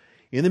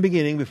 In the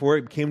beginning, before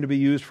it came to be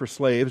used for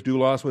slaves,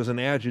 doulos was an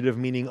adjective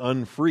meaning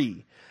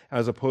unfree,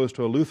 as opposed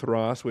to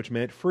eleutheros, which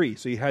meant free.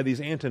 So you had these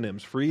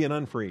antonyms, free and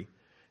unfree,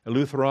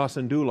 eleutheros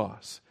and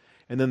doulos.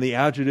 And then the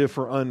adjective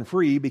for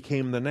unfree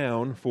became the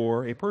noun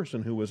for a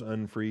person who was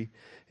unfree,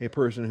 a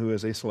person who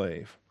is a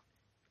slave.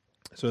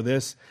 So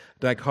this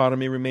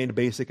dichotomy remained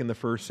basic in the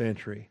first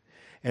century.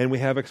 And we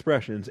have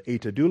expressions,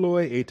 eta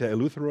douloi, eta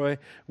eleutheroi,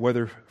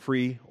 whether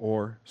free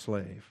or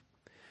slave.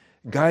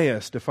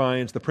 Gaius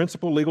defines the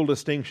principal legal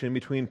distinction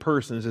between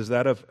persons as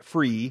that of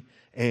free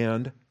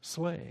and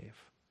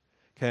slave.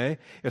 Okay?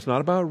 It's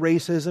not about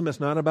racism. It's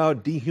not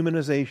about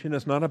dehumanization.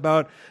 It's not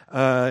about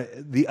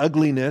the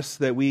ugliness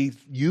that we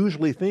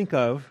usually think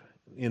of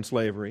in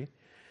slavery.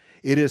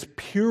 It is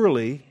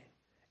purely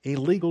a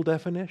legal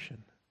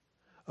definition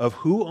of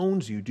who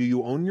owns you. Do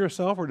you own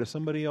yourself or does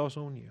somebody else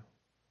own you?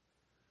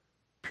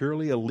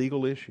 Purely a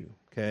legal issue.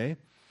 Okay?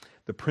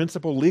 The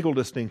principal legal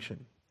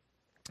distinction.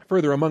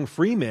 Further, among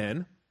free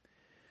men,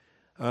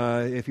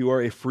 if you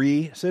are a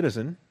free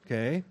citizen,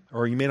 okay,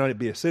 or you may not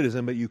be a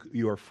citizen, but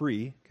you are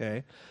free,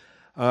 okay.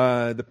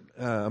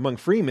 Among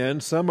free men,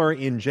 some are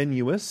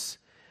ingenuous,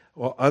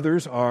 while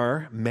others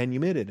are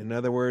manumitted. In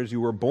other words,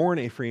 you were born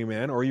a free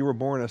man, or you were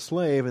born a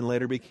slave and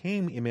later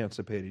became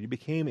emancipated. You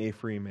became a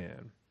free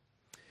man.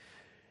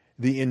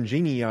 The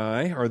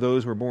ingenii are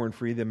those who are born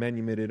free. The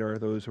manumitted are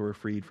those who are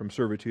freed from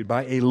servitude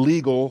by a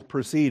legal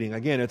proceeding.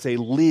 Again, it's a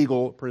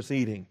legal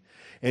proceeding.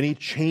 Any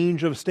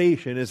change of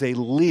station is a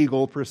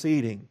legal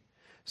proceeding.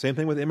 Same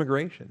thing with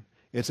immigration.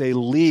 It's a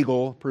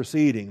legal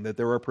proceeding, that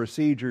there are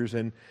procedures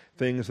and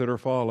things that are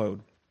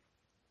followed.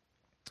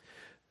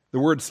 The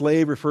word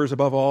slave refers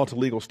above all to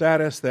legal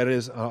status, that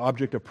is,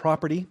 object of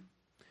property.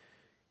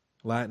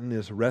 Latin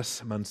is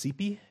res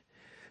mancipi.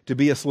 To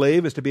be a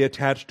slave is to be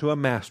attached to a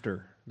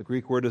master. The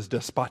Greek word is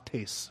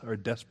despotes, or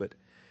despot.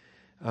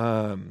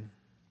 And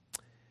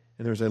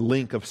there's a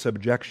link of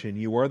subjection.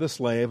 You are the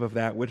slave of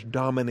that which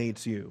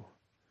dominates you.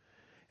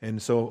 And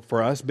so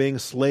for us, being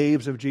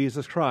slaves of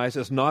Jesus Christ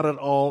is not at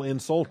all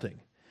insulting.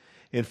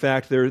 In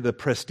fact, the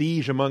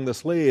prestige among the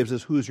slaves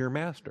is who's your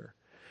master.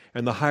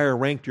 And the higher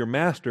ranked your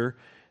master,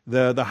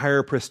 the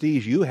higher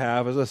prestige you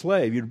have as a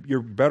slave.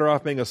 You're better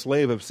off being a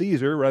slave of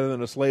Caesar rather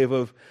than a slave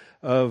of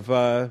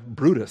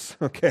Brutus,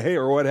 okay,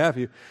 or what have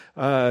you.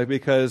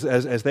 Because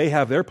as they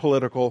have their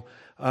political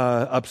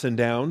ups and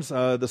downs,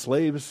 the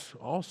slaves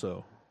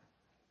also,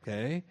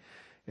 okay?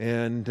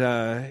 And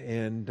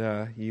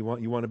you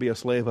want to be a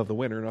slave of the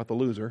winner, not the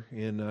loser,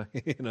 in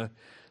a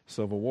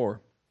civil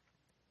war.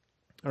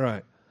 All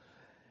right,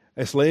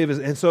 a slave is,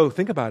 and so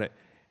think about it.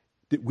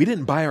 We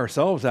didn't buy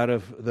ourselves out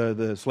of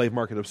the slave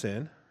market of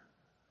sin,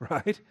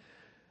 right?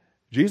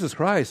 Jesus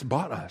Christ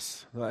bought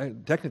us.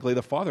 Technically,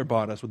 the Father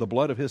bought us with the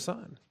blood of His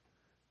Son.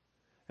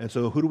 And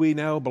so, who do we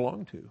now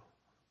belong to?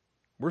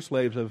 We're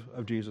slaves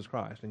of Jesus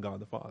Christ and God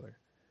the Father.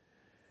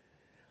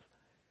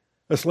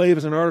 A slave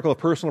is an article of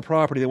personal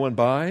property that one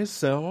buys,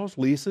 sells,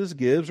 leases,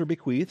 gives, or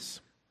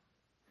bequeaths.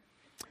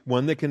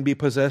 One that can be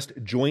possessed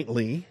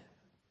jointly.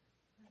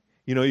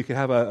 You know, you can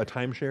have a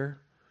timeshare.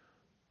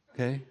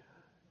 Okay?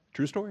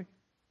 True story.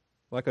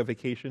 Like a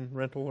vacation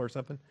rental or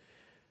something.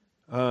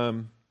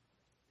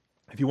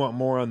 If you want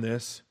more on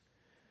this,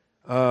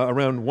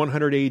 around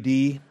 100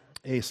 A.D.,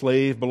 a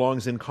slave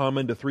belongs in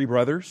common to 3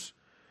 brothers.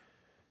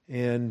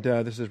 And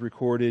this is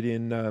recorded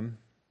in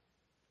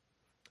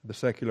the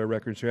secular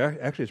records here.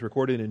 Actually, it's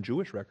recorded in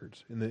Jewish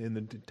records, in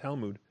the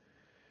Talmud.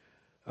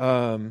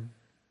 A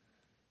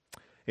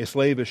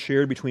slave is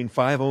shared between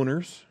 5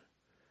 owners,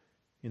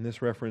 in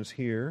this reference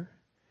here.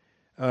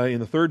 In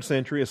the 3rd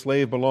century, a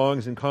slave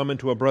belongs in common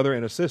to a brother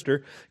and a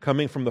sister,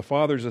 coming from the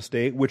father's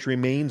estate, which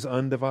remains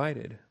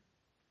undivided.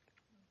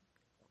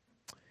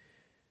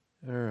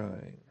 All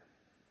right.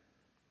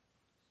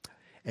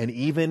 And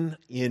even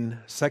in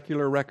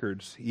secular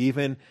records,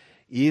 even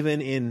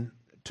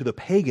to the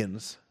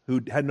pagans who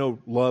had no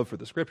love for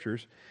the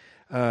Scriptures,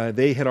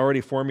 they had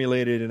already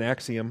formulated an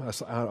axiom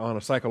on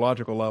a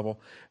psychological level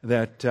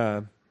that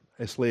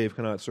a slave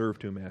cannot serve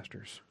 2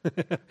 masters.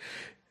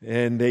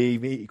 And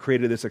they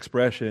created this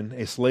expression,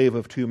 a slave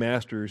of 2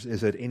 masters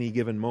is at any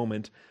given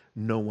moment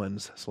no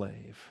one's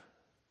slave.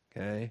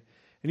 Okay?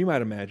 And you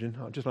might imagine,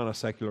 just on a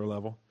secular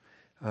level,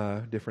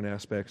 different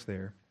aspects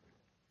there.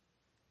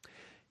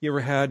 You ever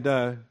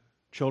had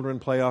children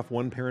play off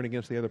one parent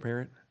against the other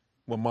parent?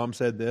 Well, mom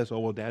said this,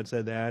 well, dad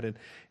said that,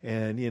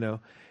 and you know,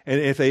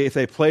 and if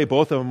they play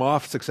both of them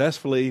off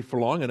successfully for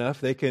long enough,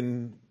 they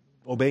can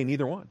obey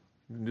neither one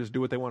and just do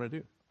what they want to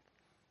do.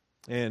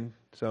 And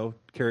so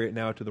carry it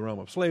now to the realm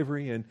of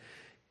slavery, and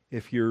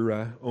if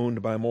you're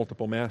owned by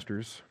multiple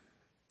masters,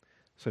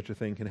 such a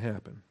thing can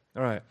happen.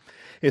 All right.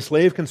 A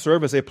slave can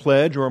serve as a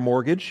pledge or a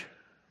mortgage.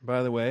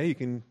 By the way, it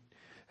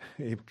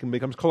can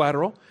become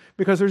collateral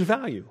because there's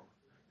value,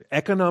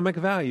 economic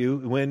value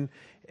when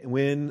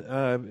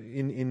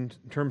in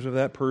terms of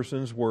that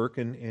person's work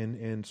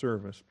and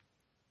service.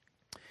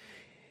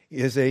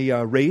 Is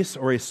a race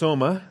or a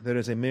soma, that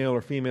is a male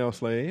or female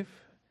slave.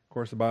 Of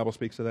course, the Bible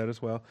speaks of that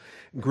as well.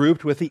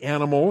 Grouped with the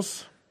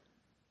animals,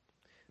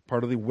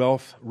 part of the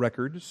wealth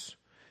records,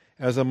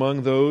 as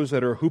among those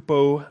that are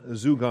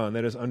hupozugon,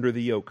 that is under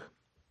the yoke.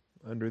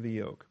 Under the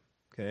yoke.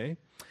 Okay?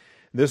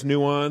 This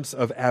nuance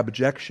of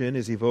abjection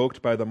is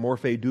evoked by the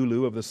morphe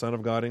doulou of the Son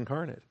of God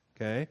incarnate.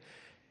 Okay?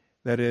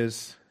 That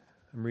is,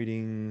 I'm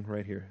reading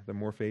right here, the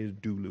morphe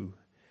doulou.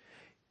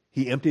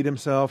 He emptied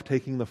himself,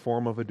 taking the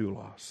form of a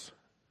doulos.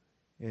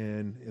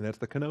 And that's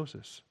the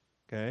kenosis.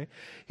 Okay?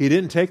 He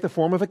didn't take the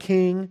form of a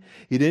king.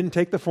 He didn't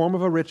take the form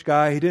of a rich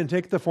guy. He didn't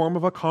take the form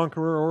of a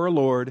conqueror or a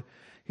lord.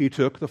 He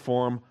took the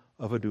form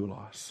of a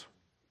doulos.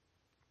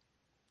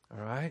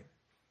 All right?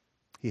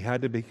 He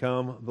had to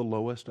become the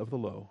lowest of the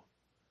low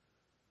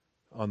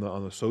on the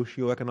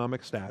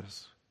socioeconomic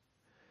status.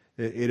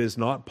 It is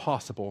not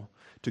possible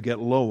to get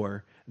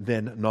lower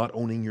than not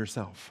owning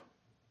yourself.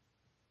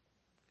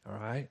 All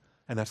right?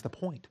 And that's the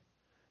point.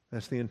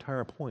 That's the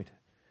entire point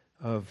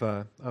of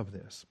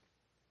this.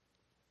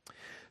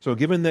 So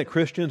given that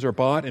Christians are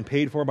bought and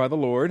paid for by the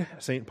Lord,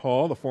 St.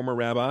 Paul, the former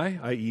rabbi,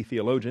 i.e.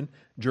 theologian,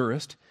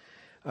 jurist,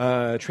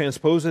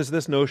 transposes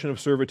this notion of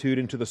servitude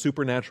into the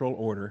supernatural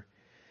order,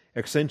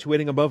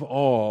 accentuating above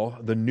all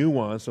the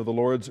nuance of the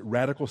Lord's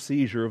radical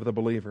seizure of the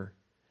believer.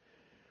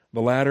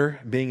 The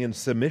latter, being in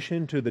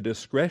submission to the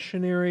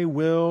discretionary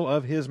will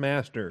of his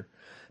master,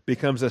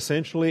 becomes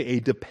essentially a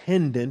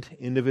dependent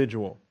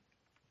individual.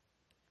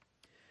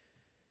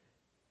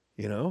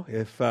 You know,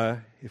 if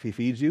he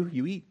feeds you,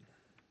 you eat.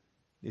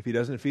 If he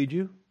doesn't feed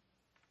you,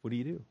 what do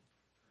you do?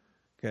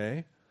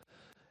 Okay?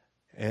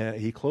 And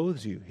he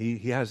clothes you. He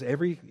has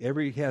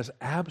he has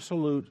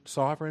absolute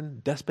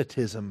sovereign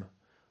despotism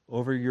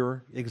over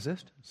your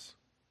existence.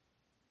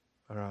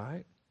 All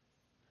right?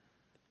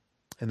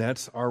 And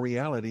that's our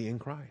reality in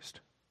Christ.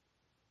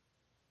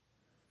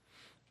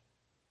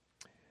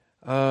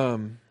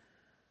 Furthermore,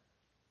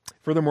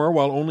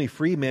 while only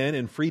free men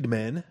and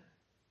freedmen,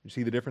 you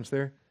see the difference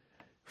there?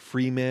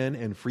 Free men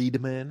and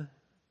freedmen,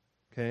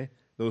 okay?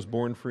 Those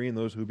born free and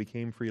those who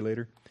became free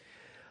later.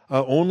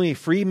 Only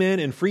free men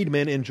and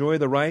freedmen enjoy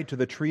the right to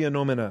the tria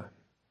nomina.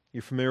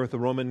 You're familiar with the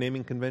Roman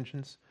naming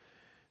conventions?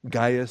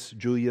 Gaius,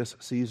 Julius,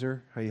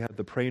 Caesar. How you have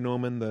the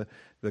praenomen,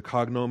 the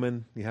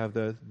cognomen. You have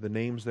the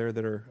names there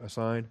that are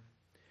assigned.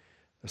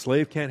 The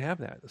slave can't have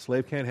that. The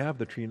slave can't have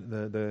the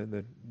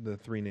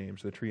three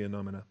names, the tria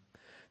nomina.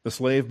 The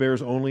slave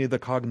bears only the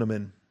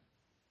cognomen,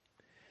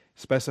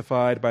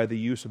 specified by the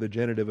use of the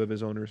genitive of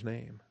his owner's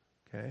name.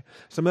 Okay?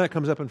 Some of that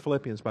comes up in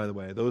Philippians, by the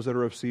way. Those that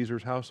are of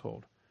Caesar's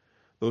household.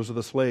 Those are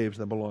the slaves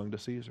that belong to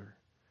Caesar.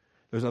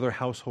 There's other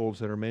households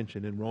that are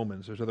mentioned in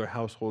Romans. There's other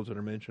households that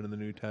are mentioned in the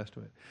New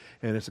Testament.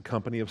 And it's a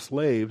company of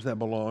slaves that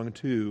belong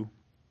to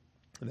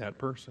that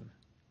person.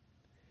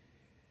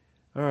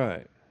 All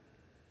right.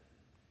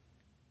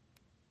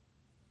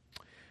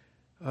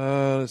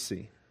 Let's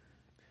see.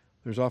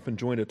 There's often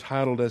joined a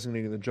title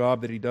designating the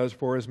job that he does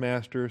for his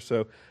master.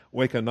 So,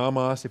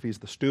 oikonomos, if he's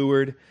the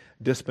steward.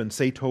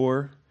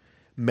 Dispensator.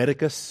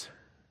 Medicus,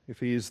 if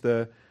he's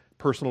the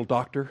personal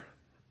doctor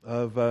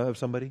of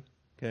somebody.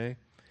 Okay.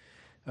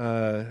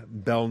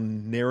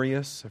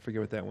 Balnearius, I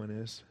forget what that one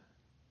is.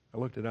 I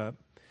looked it up.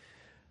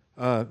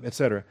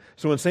 Etc.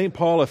 So when St.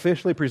 Paul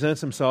officially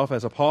presents himself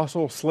as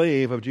apostle,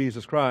 slave of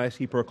Jesus Christ,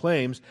 he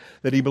proclaims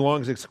that he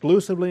belongs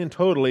exclusively and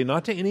totally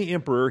not to any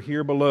emperor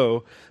here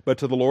below, but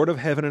to the Lord of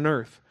heaven and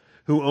earth,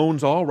 who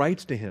owns all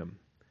rights to him.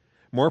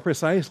 More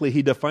precisely,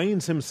 he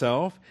defines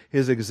himself,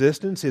 his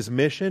existence, his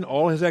mission,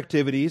 all his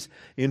activities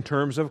in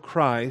terms of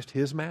Christ,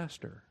 his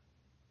master.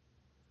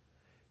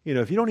 You know,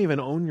 if you don't even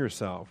own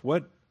yourself,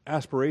 what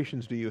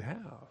aspirations do you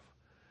have?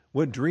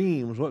 What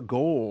dreams, what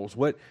goals,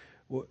 what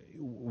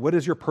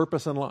is your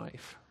purpose in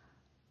life?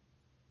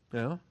 You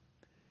know?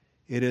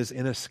 It is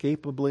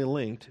inescapably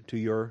linked to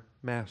your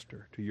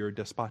master, to your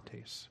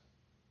despotes.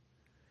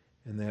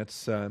 And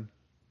that's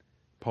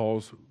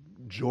Paul's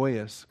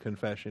joyous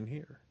confession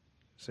here.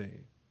 See?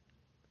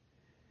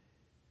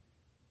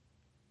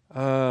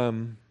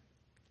 In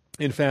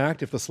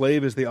fact, if the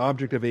slave is the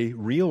object of a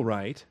real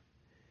right,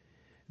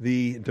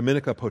 the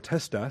Dominica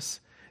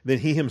Potestas, then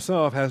he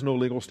himself has no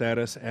legal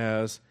status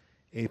as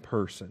a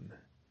person.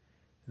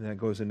 And that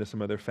goes into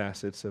some other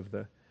facets of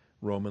the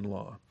Roman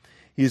law.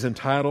 He's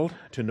entitled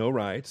to no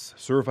rights,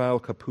 servile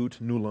caput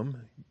nullum.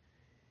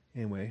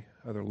 Anyway,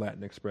 other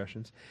Latin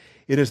expressions.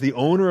 It is the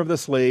owner of the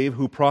slave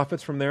who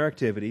profits from their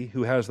activity,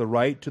 who has the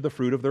right to the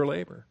fruit of their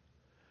labor.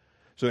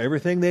 So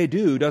everything they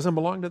do doesn't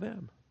belong to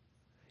them.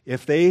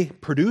 If they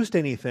produced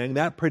anything,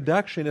 that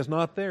production is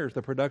not theirs.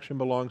 The production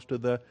belongs to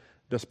the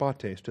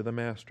despotes, to the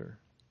master.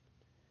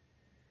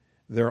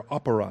 Their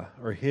opera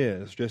are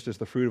his, just as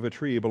the fruit of a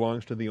tree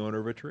belongs to the owner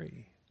of a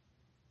tree.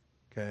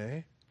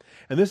 Okay?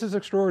 And this is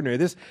extraordinary.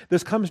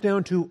 This comes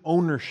down to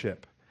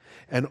ownership.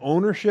 And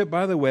ownership,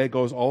 by the way,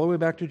 goes all the way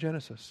back to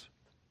Genesis.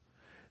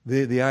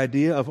 The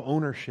idea of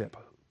ownership.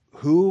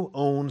 Who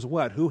owns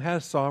what? Who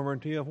has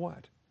sovereignty of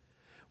what?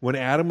 When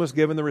Adam was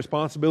given the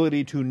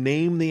responsibility to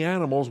name the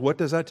animals, what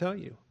does that tell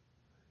you?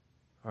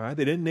 All right,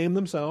 they didn't name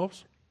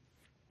themselves.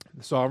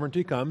 The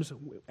sovereignty comes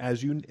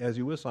as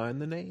you assign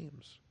the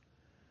names.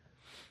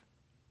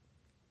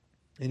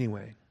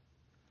 Anyway,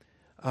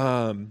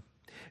 the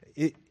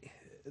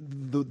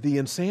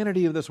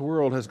insanity of this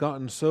world has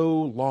gotten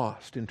so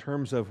lost in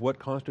terms of what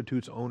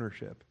constitutes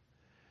ownership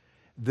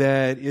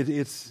that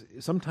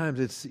sometimes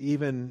it's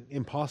even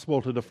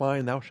impossible to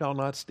define "thou shalt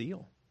not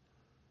steal,"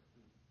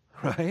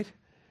 right?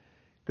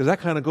 Because that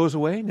kind of goes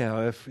away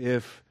now. If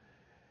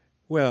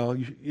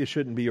it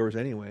shouldn't be yours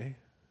anyway.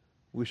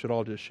 We should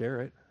all just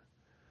share it.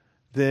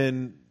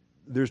 Then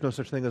there's no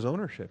such thing as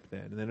ownership.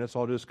 Then it's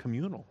all just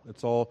communal.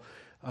 It's all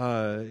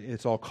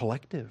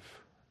collective.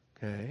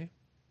 Okay,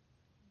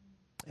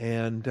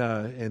 and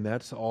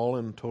that's all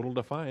in total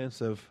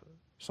defiance of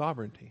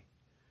sovereignty,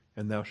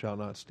 and thou shalt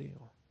not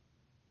steal.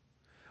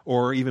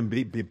 Or even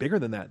be bigger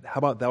than that. How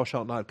about thou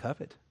shalt not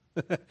covet?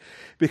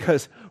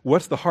 Because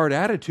what's the hard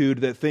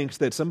attitude that thinks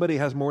that somebody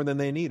has more than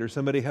they need, or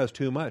somebody has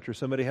too much, or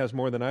somebody has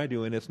more than I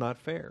do, and it's not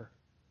fair?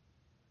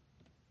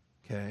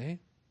 Okay?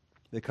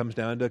 It comes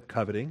down to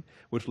coveting,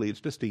 which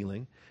leads to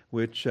stealing,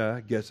 which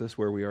gets us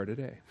where we are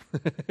today.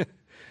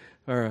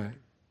 All right.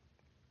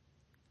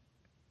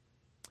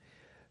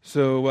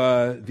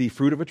 So the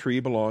fruit of a tree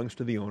belongs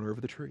to the owner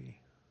of the tree.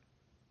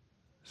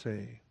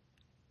 See?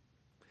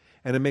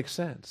 And it makes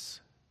sense.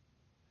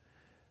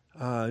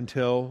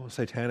 Until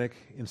satanic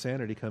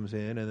insanity comes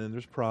in, and then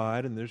there's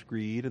pride, and there's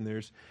greed, and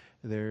there's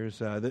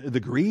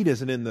the greed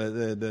isn't in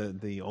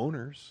the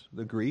owners.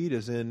 The greed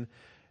is in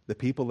the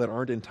people that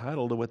aren't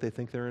entitled to what they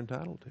think they're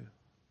entitled to.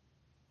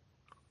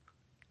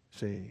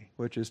 See,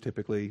 which is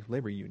typically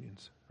labor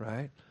unions,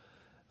 right?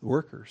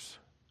 Workers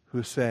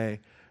who say,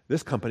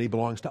 this company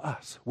belongs to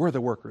us. We're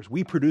the workers.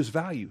 We produce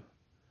value.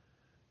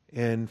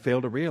 And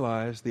fail to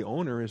realize the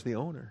owner is the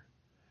owner.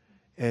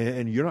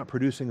 And you're not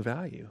producing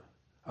value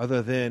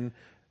other than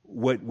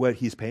what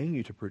he's paying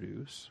you to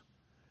produce.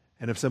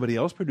 And if somebody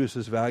else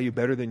produces value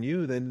better than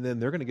you, then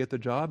they're going to get the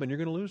job and you're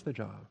going to lose the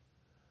job.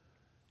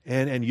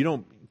 And you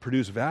don't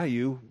produce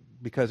value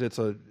because it's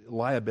a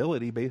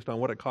liability based on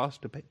what it costs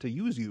to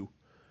use you.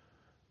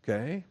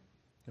 Okay?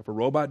 If a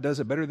robot does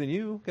it better than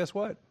you, guess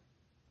what?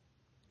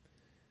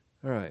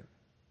 All right.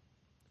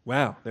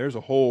 Wow, there's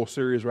a whole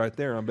series right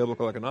there on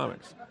biblical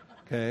economics.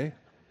 Okay?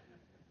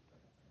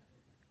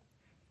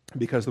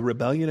 Because the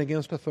rebellion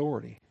against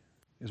authority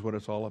is what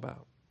it's all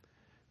about.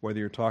 Whether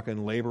you're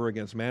talking labor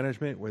against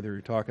management, whether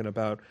you're talking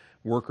about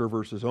worker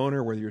versus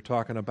owner, whether you're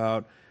talking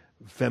about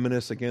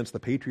feminists against the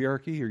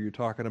patriarchy, or you're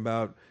talking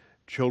about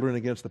children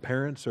against the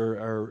parents,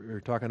 or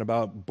you're talking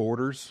about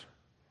borders,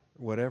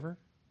 whatever.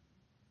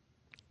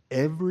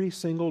 Every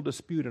single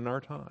dispute in our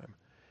time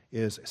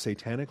is a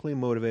satanically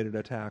motivated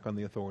attack on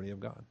the authority of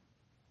God.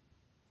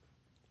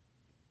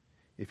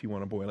 If you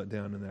want to boil it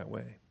down in that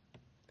way.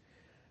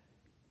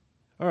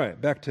 All right,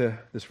 back to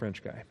this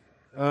French guy.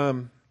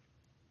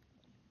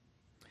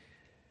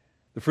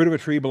 The fruit of a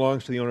tree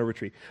belongs to the owner of a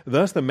tree.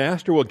 Thus the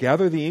master will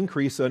gather the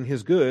increase on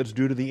his goods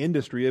due to the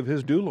industry of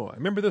his doulos.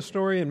 Remember this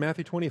story in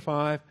Matthew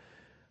 25?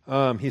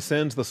 He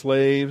sends the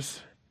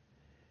slaves,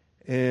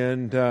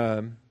 and,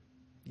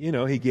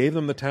 he gave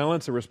them the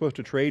talents that were supposed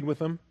to trade with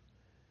them.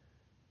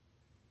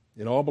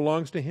 It all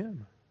belongs to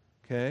him,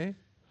 okay?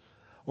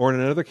 Or in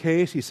another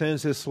case, he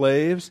sends his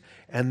slaves,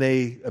 and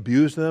they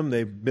abused them,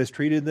 they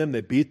mistreated them,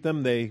 they beat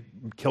them, they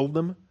killed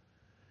them.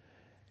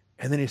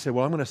 And then he said,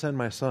 well, I'm going to send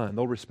my son.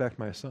 They'll respect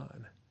my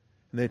son.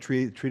 And they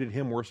treated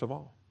him worst of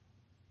all.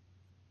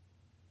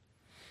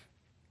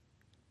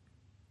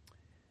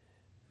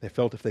 They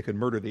felt if they could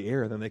murder the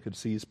heir, then they could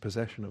seize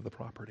possession of the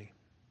property.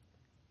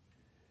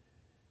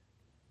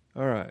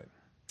 All right.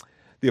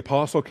 The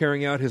apostle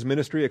carrying out his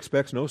ministry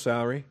expects no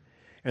salary,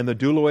 and the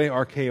douloi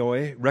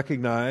archeoi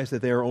recognize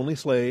that they are only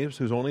slaves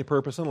whose only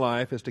purpose in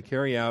life is to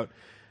carry out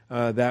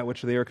that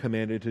which they are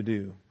commanded to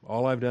do.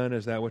 All I've done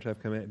is that which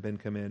I've been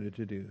commanded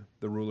to do,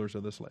 the rulers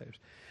of the slaves.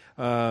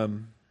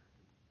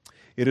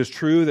 It is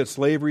true that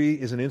slavery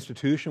is an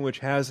institution which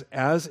has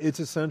as its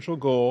essential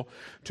goal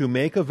to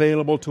make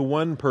available to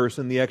one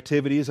person the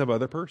activities of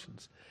other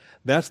persons.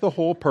 That's the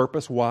whole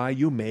purpose why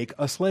you make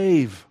a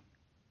slave.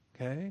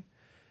 Okay?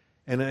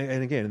 And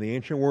again, in the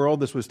ancient world,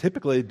 this was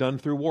typically done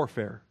through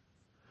warfare.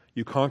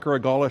 You conquer a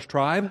Gaulish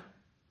tribe,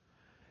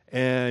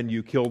 and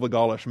you kill the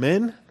Gaulish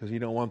men, because you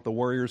don't want the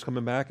warriors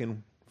coming back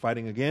and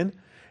fighting again,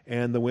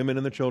 and the women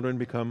and the children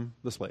become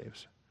the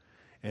slaves.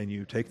 And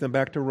you take them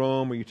back to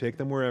Rome, or you take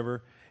them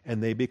wherever,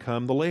 and they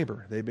become the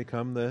labor. They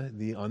become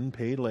the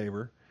unpaid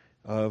labor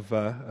of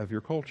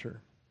your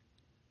culture.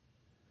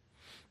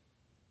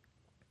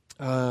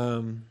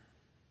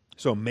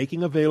 So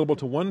making available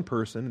to one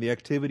person the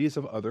activities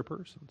of other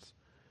persons.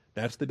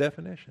 That's the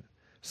definition.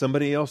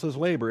 Somebody else's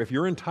labor. If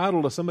you're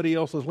entitled to somebody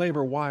else's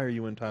labor, why are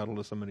you entitled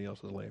to somebody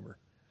else's labor?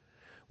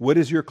 What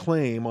is your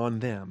claim on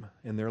them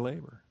and their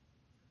labor?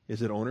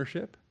 Is it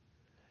ownership?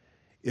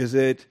 Is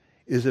it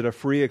a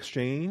free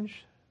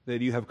exchange that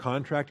you have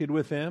contracted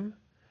with them?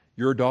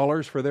 Your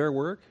dollars for their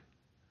work?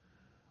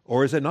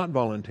 Or is it not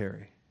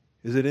voluntary?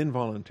 Is it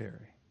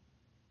involuntary?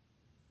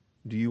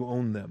 Do you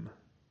own them?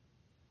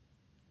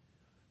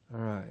 All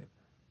right.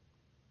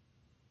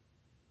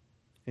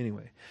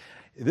 Anyway,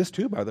 this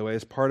too, by the way,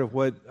 is part of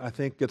what I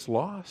think gets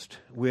lost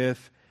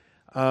with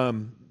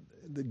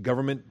the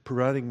government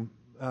providing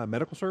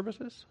medical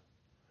services.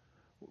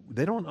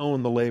 They don't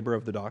own the labor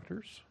of the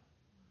doctors.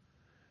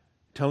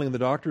 Telling the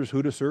doctors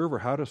who to serve or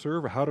how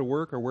to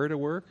work or where to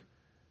work.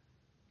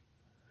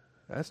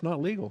 That's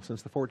not legal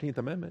since the 14th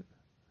Amendment.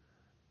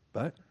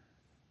 But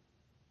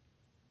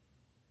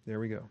there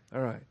we go.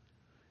 All right.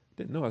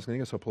 Didn't know I was going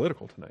to get so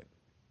political tonight.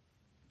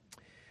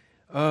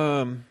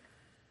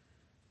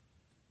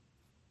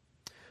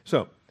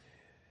 So,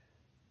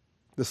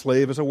 the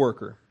slave is a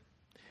worker.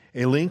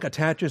 A link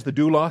attaches the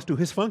doulos to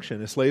his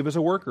function. A slave is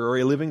a worker or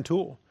a living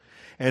tool.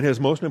 And his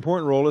most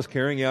important role is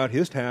carrying out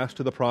his task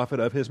to the profit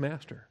of his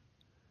master.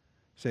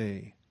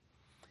 Say,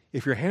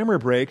 if your hammer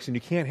breaks and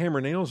you can't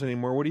hammer nails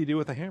anymore, what do you do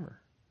with a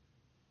hammer?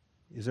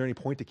 Is there any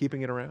point to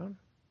keeping it around?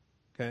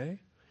 Okay?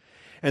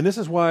 And this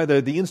is why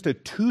the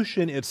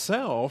institution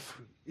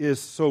itself is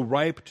so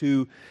ripe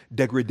to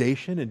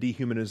degradation and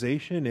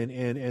dehumanization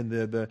and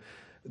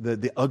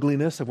the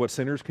ugliness of what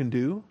sinners can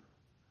do.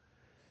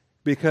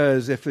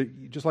 Because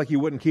just like you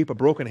wouldn't keep a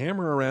broken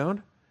hammer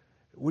around,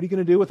 what are you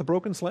going to do with a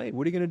broken slave?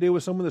 What are you going to do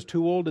with someone that's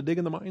too old to dig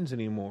in the mines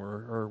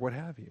anymore, or what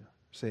have you?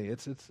 See,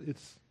 it's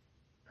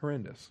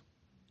horrendous.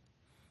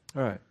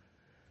 All right.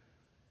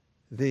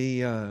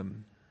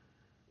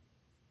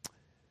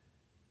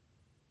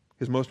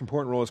 His most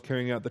important role is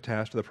carrying out the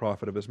task to the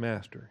profit of his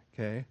master.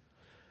 Okay.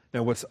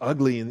 Now, what's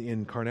ugly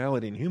in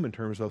carnality in human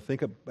terms, though,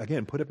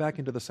 put it back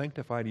into the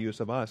sanctified use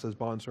of us as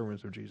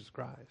bondservants of Jesus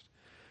Christ.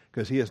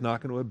 Because he is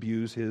not going to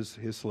abuse his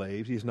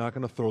slaves. He's not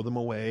going to throw them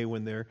away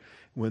when they're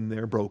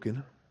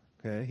broken.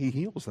 Okay? He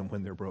heals them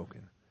when they're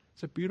broken.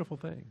 It's a beautiful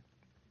thing.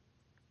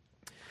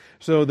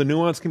 So the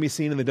nuance can be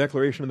seen in the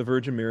declaration of the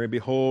Virgin Mary,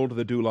 behold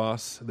the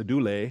doulos, the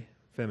doule,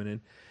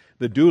 feminine,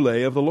 the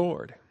doule of the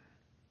Lord.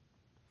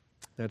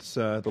 That's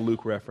the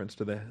Luke reference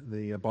to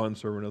the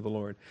bondservant of the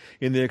Lord.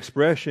 In the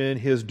expression,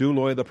 his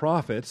douloi, the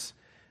prophets,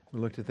 we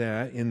looked at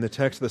that. In the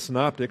text of the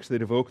synoptics, they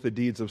evoke the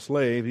deeds of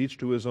slaves, each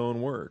to his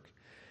own work.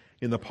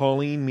 In the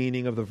Pauline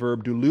meaning of the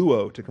verb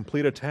douluo, to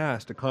complete a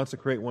task, to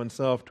consecrate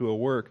oneself to a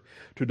work,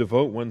 to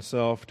devote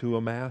oneself to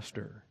a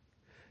master.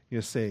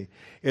 You see,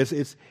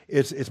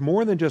 it's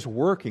more than just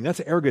working.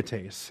 That's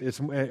ergotes, it's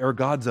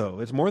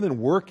ergazo. It's more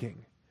than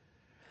working.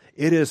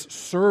 It is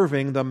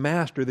serving the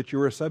master that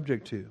you are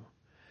subject to.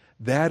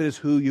 That is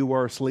who you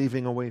are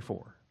slaving away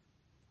for.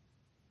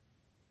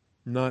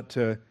 Not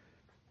to,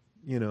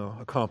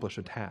 accomplish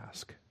a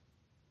task.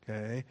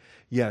 Okay?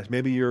 Yes,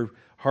 maybe you're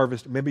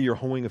maybe you're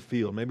hoeing a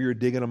field, maybe you're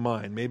digging a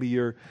mine, maybe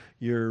you're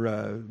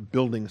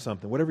building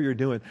something. Whatever you're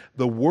doing,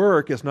 the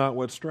work is not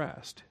what's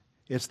stressed.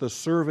 It's the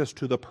service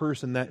to the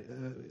person that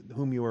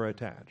whom you are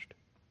attached.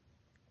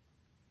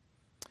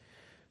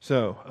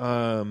 So,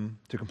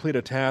 to complete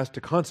a task,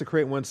 to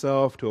consecrate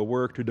oneself to a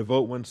work, to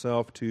devote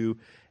oneself to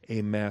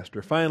a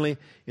master. Finally,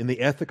 in the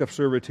ethic of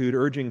servitude,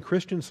 urging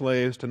Christian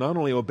slaves to not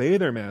only obey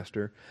their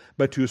master,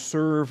 but to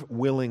serve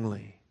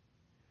willingly.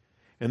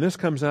 And this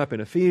comes up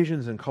in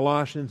Ephesians and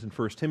Colossians and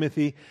 1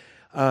 Timothy.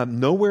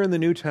 Nowhere in the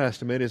New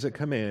Testament is it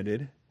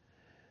commanded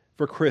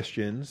for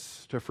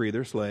Christians to free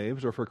their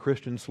slaves or for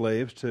Christian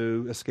slaves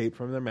to escape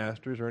from their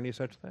masters or any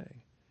such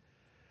thing.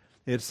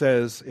 It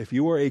says, if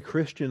you are a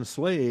Christian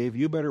slave,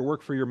 you better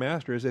work for your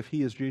master as if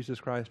he is Jesus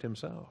Christ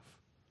himself.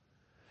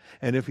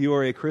 And if you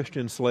are a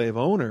Christian slave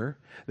owner,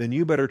 then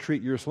you better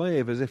treat your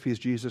slave as if he's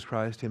Jesus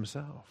Christ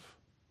himself.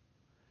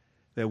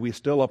 That we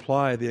still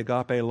apply the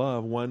agape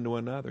love one to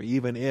another,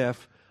 even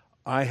if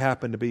I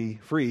happen to be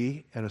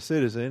free and a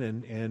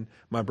citizen and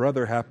my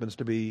brother happens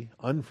to be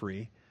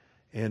unfree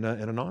and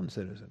a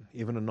non-citizen,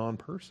 even a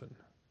non-person.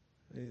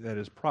 That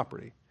is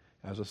property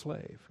as a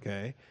slave,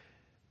 okay?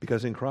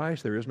 Because in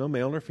Christ there is no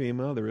male nor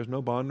female, there is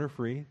no bond nor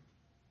free,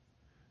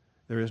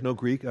 there is no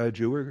Greek,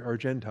 Jew or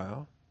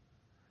Gentile.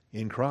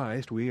 In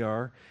Christ we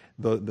are,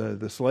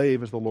 the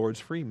slave is the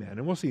Lord's free man.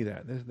 And we'll see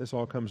that. This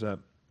all comes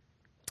up,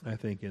 I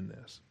think, in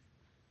this.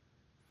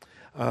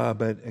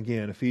 But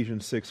again,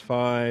 Ephesians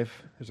 6:5,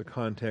 there's a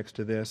context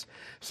to this.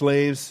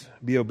 Slaves,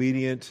 be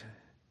obedient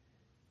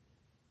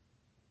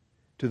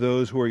to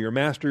those who are your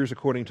masters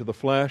according to the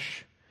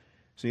flesh.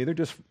 See, they're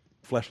just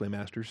fleshly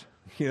masters.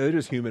 They're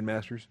just human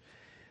masters.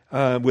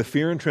 With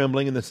fear and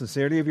trembling in the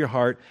sincerity of your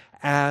heart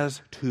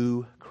as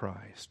to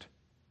Christ.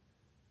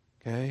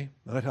 Okay?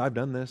 I've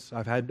done this.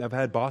 I've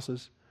had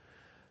bosses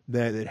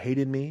that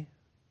hated me,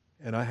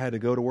 and I had to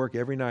go to work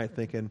every night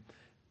thinking,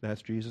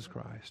 that's Jesus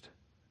Christ.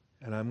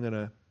 And I'm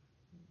gonna,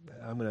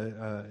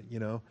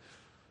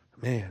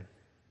 man,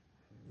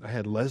 I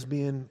had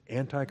lesbian,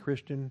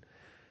 anti-Christian.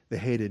 They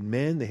hated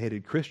men. They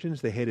hated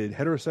Christians. They hated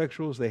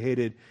heterosexuals. They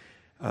hated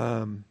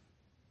 3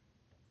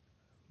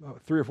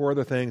 or 4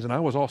 other things, and I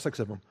was all 6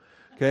 of them.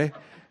 Okay,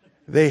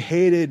 they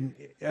hated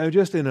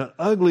just in an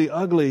ugly,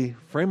 ugly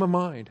frame of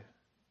mind,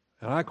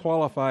 and I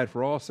qualified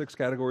for all 6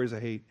 categories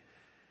of hate.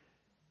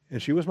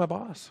 And she was my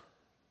boss.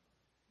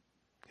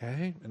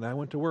 Okay, and I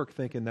went to work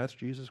thinking that's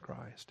Jesus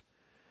Christ.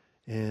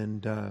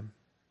 And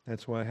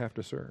that's why I have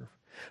to serve.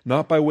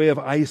 Not by way of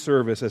eye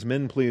service as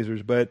men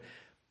pleasers, but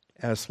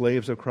as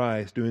slaves of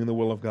Christ, doing the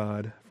will of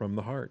God from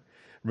the heart.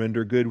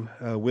 Render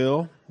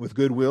with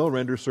good will,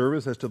 render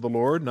service as to the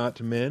Lord, not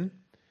to men,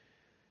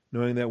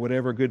 knowing that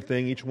whatever good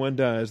thing each one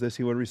does, this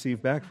he will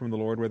receive back from the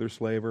Lord, whether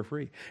slave or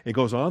free. It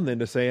goes on then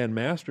to say, and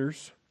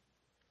masters,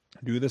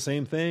 do the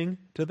same thing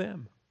to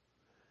them.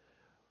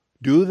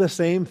 Do the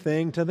same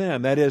thing to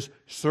them. That is,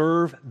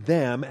 serve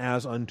them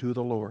as unto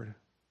the Lord.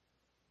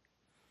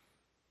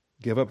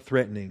 Give up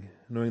threatening,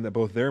 knowing that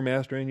both their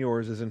master and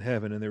yours is in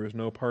heaven, and there is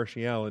no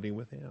partiality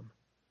with him.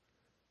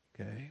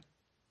 Okay?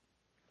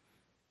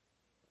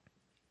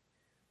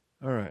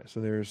 All right, so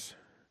there's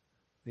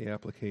the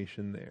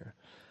application there.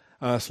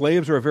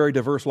 Slaves are a very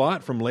diverse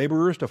lot, from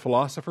laborers to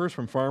philosophers,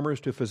 from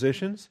farmers to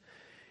physicians.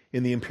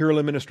 In the imperial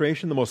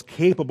administration, the most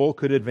capable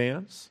could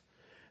advance.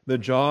 The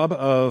job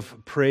of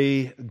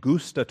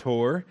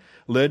praegustator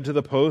led to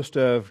the post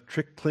of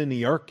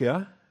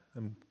tricliniarchia.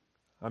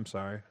 I'm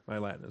sorry, my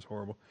Latin is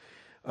horrible.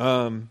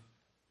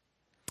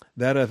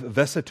 That of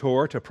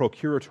vestitor to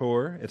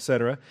procurator,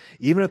 etc.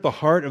 Even at the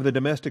heart of the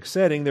domestic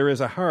setting, there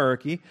is a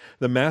hierarchy.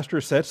 The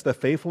master sets the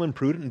faithful and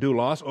prudent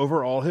doulos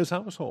over all his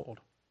household.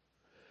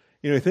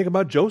 You think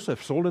about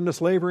Joseph, sold into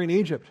slavery in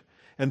Egypt,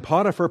 and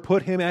Potiphar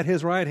put him at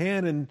his right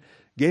hand and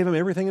gave him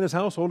everything in his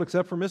household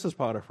except for Mrs.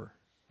 Potiphar,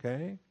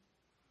 okay?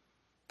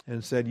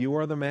 And said, you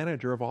are the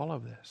manager of all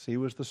of this. He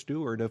was the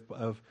steward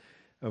of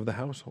the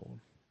household.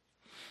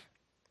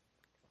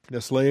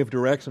 The slave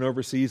directs and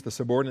oversees the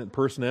subordinate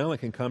personnel that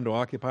can come to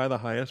occupy the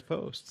highest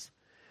posts.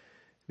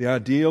 The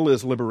ideal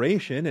is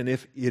liberation, and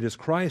if it is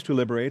Christ who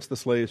liberates the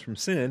slaves from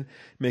sin,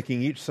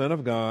 making each son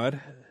of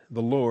God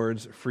the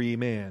Lord's free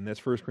man.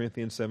 That's 1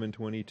 Corinthians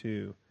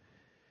 7:22.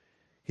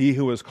 He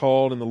who was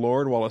called in the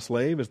Lord while a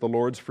slave is the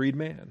Lord's freed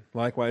man.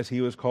 Likewise, he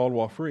who is called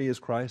while free is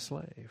Christ's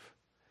slave.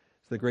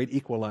 It's the great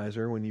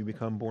equalizer when you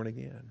become born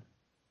again.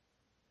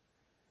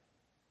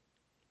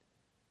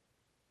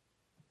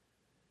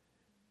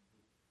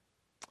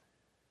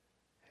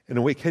 And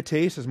a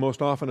oiketes is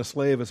most often a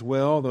slave as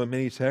well, though in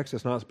many texts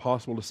it's not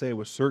possible to say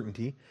with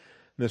certainty.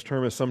 This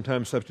term is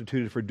sometimes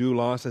substituted for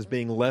doulos as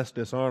being less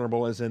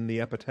dishonorable, as in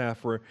the epitaph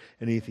for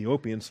an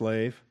Ethiopian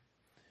slave.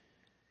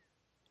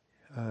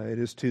 It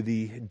is to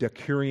the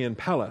Decurion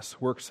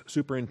palace, works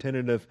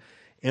superintendent of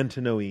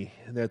Antinoi,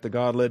 that the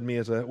God led me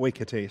as a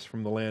oiketes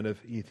from the land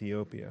of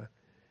Ethiopia.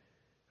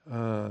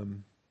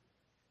 The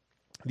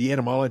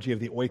etymology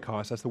of the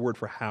oikos, that's the word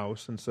for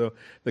house, and so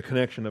the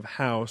connection of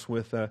house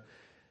with a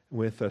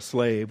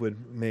slave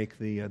would make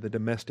the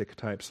domestic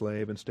type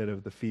slave instead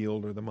of the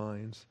field or the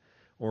mines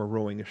or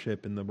rowing a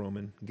ship in the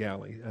Roman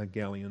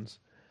galleons.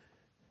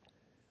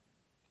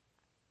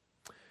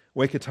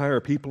 Oiketai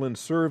are people in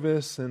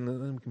service,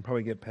 and we can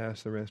probably get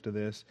past the rest of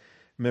this.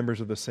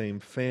 Members of the same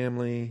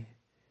family.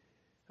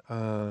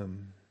 I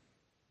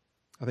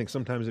think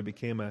sometimes it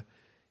became a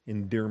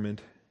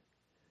endearment.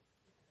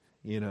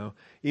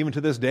 Even to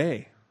this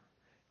day,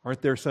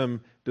 aren't there some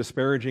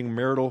disparaging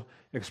marital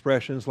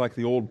expressions like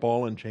the old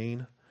ball and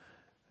chain?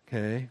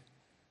 Okay,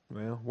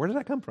 well, where does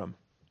that come from?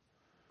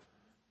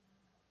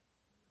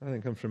 I think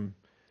it comes from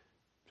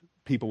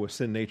people with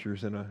sin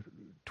natures and a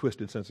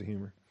twisted sense of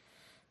humor.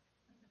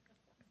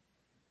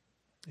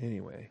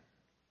 Anyway,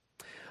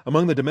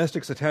 among the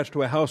domestics attached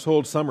to a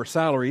household, some are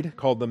salaried,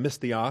 called the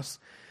misthios.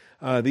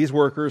 These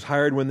workers,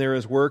 hired when there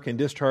is work and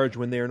discharged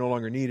when they are no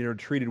longer needed, are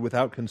treated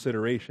without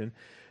consideration.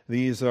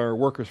 These are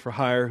workers for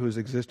hire whose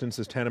existence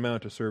is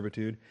tantamount to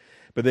servitude,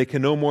 but they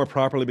can no more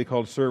properly be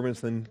called servants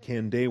than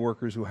can day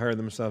workers who hire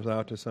themselves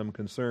out to some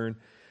concern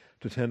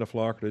to tend a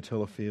flock or to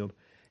till a field.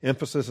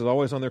 Emphasis is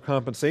always on their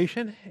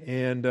compensation,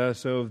 and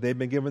so if they've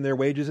been given their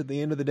wages at the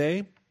end of the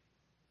day,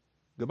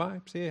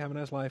 goodbye, see you, have a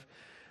nice life.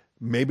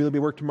 Maybe there'll be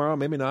work tomorrow,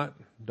 maybe not.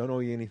 Don't owe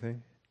you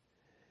anything.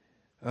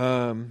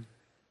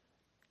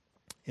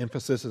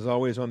 Emphasis is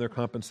always on their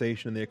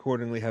compensation, and they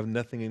accordingly have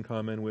nothing in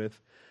common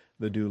with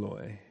the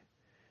douloi.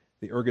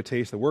 The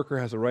ergotes, the worker,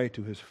 has a right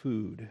to his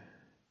food.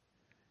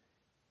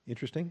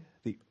 Interesting.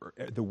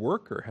 The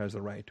worker has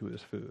the right to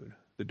his food.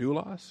 The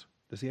doulos,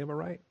 does he have a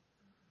right?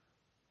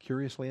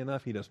 Curiously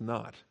enough, he does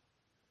not.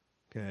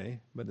 Okay,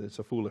 but it's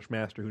a foolish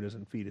master who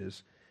doesn't feed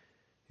his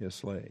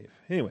slave.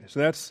 Anyway, so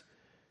that's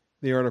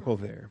the article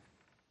there.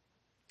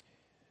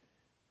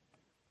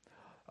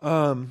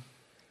 5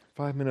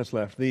 minutes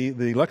left. The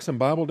Lexham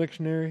Bible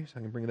Dictionary, so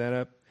I can bring that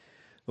up.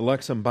 The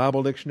Lexham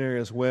Bible Dictionary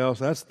as well.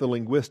 So that's the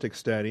linguistic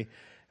study.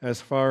 As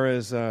far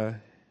as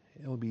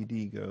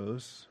LBD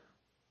goes,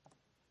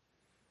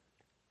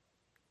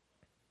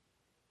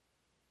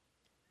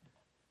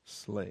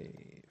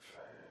 slave.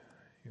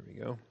 Here we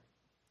go.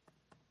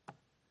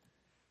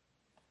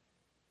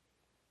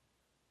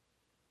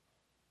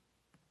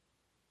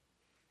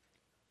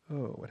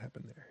 Oh, what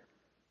happened there?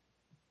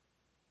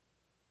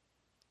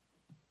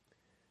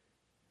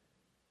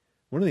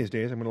 One of these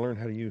days I'm going to learn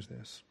how to use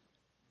this.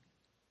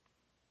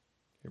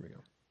 Here we go.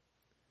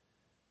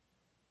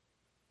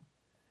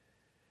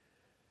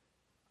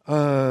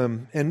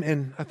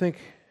 And I think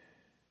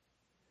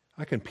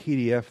I can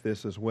PDF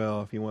this as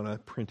well if you want a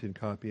printed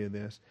copy of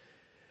this.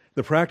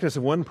 The practice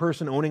of one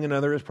person owning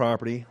another as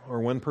property, or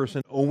one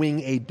person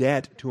owing a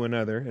debt to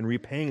another and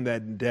repaying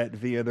that debt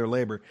via their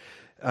labor.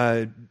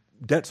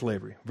 Debt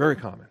slavery, very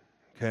common,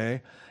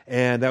 okay?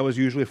 And that was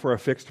usually for a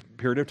fixed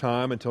period of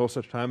time until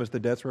such time as the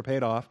debts were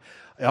paid off.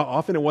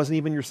 Often it wasn't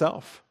even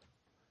yourself,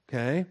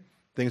 okay?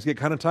 Things get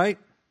kind of tight.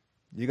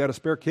 You got a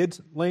spare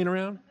kids laying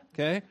around,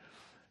 okay?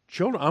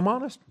 Children, I'm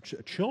honest,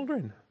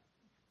 children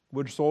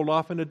were sold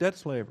off into debt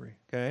slavery,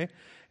 okay?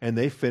 And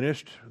they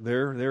finished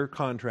their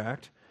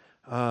contract,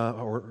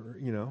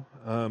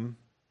 and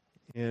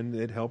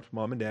it helped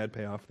mom and dad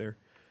pay off their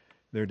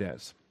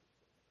debts.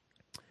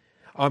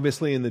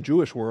 Obviously, in the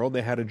Jewish world,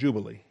 they had a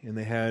jubilee, and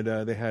they had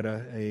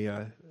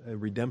a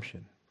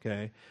redemption,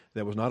 okay,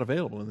 that was not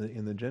available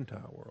in the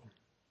Gentile world.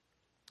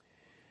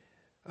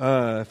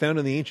 Found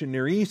in the ancient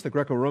Near East, the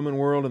Greco-Roman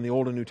world, and the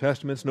Old and New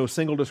Testaments, no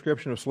single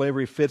description of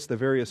slavery fits the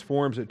various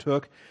forms it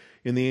took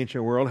in the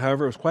ancient world.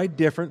 However, it was quite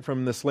different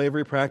from the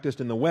slavery practiced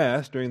in the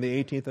West during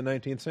the 18th and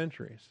 19th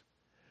centuries.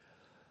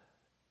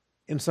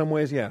 In some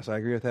ways, yes, I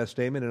agree with that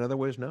statement. In other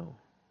ways, no.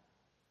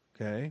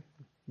 Okay?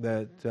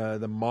 That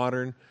the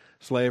modern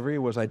slavery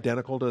was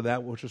identical to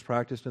that which was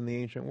practiced in the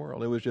ancient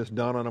world. It was just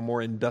done on a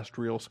more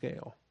industrial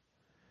scale.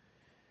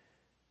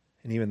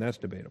 And even that's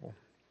debatable.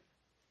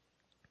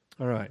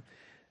 All right.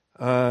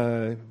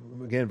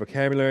 Again,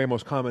 vocabulary,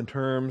 most common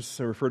terms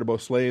refer to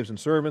both slaves and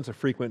servants. A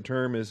frequent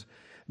term is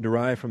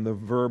derived from the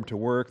verb to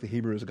work. The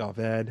Hebrew is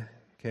gaved.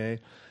 Okay?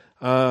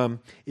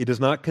 It does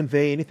not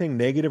convey anything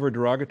negative or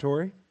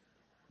derogatory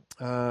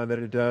that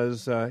it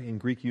does in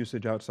Greek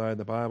usage outside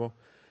the Bible.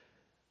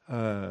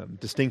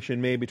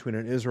 Distinction made between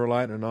an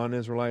Israelite and a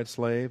non-Israelite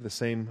slave. The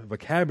same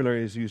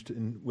vocabulary is used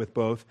with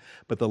both,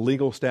 but the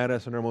legal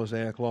status under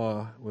Mosaic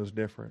law was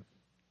different.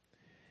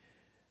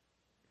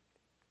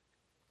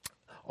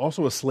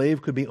 Also, a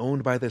slave could be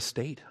owned by the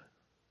state.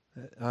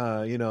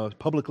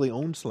 Publicly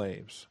owned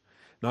slaves.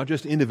 Not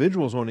just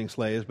individuals owning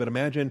slaves, but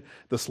imagine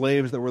the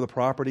slaves that were the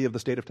property of the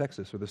state of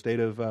Texas or the state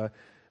of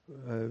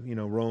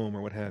Rome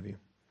or what have you.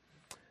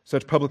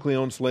 Such publicly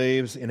owned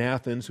slaves in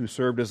Athens who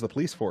served as the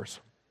police force.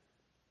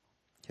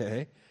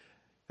 Okay?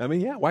 I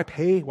mean, yeah, why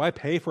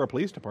pay for a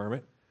police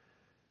department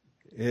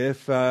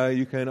if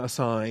you can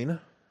assign,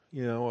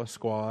 a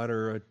squad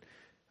or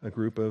a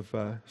group of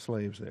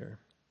slaves there?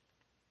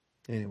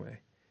 Anyway,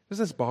 does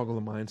this boggle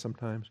the mind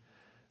sometimes?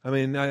 I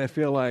mean, I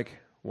feel like,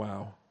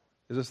 wow,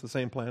 is this the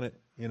same planet?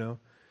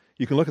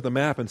 You can look at the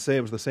map and say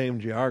it was the same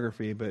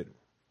geography, but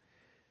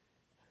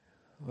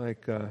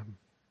like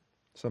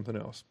something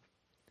else.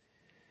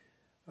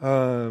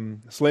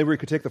 Slavery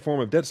could take the form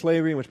of debt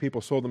slavery, in which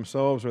people sold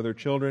themselves or their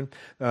children.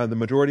 The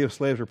majority of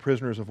slaves were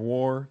prisoners of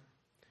war,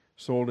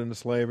 sold into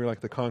slavery, like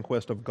the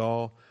conquest of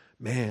Gaul.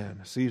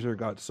 Man, Caesar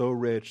got so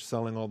rich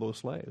selling all those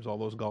slaves, all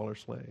those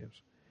Gaulish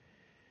slaves.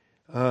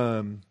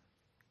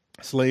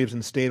 Slaves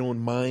in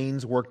state-owned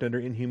mines worked under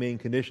inhumane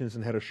conditions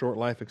and had a short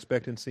life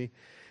expectancy.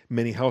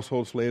 Many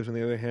household slaves, on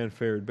the other hand,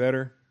 fared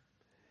better.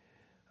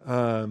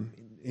 In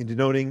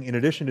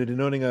addition to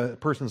denoting a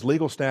person's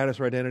legal status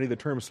or identity, the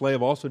term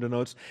slave also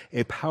denotes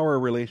a power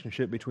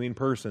relationship between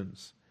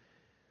persons.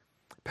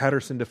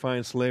 Patterson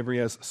defines slavery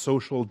as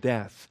social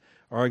death,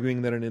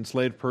 arguing that an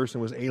enslaved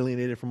person was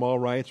alienated from all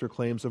rights or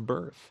claims of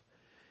birth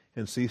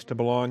and ceased to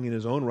belong in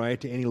his own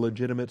right to any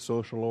legitimate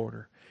social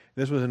order.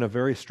 This was in a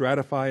very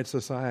stratified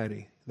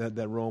society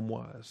that Rome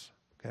was,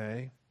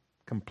 okay?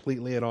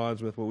 Completely at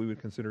odds with what we would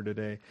consider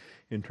today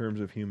in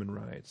terms of human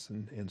rights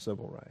and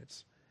civil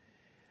rights.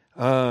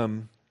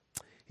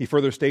 He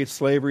further states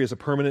slavery is a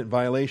permanent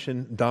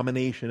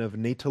domination of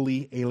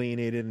natally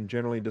alienated and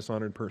generally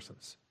dishonored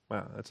persons.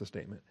 Wow, that's a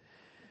statement.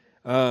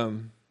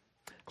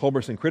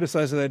 Culberson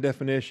criticizes that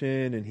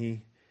definition, and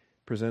he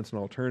presents an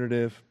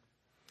alternative.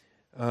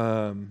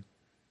 Better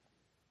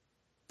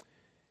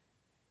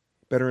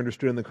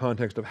understood in the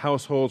context of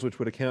households, which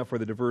would account for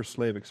the diverse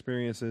slave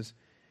experiences.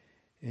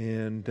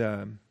 And,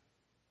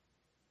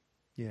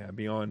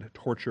 beyond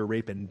torture,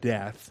 rape, and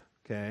death,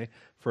 okay,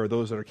 for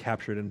those that are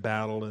captured in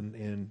battle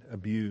and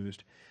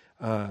abused.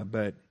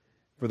 But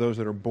for those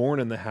that are born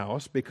in the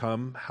house,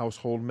 become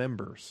household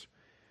members.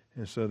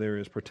 And so there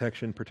is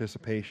protection,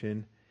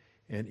 participation,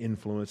 and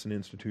influence in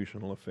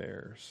institutional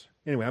affairs.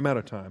 Anyway, I'm out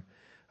of time.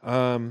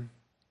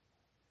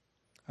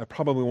 I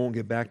probably won't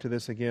get back to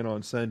this again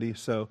on Sunday,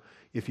 so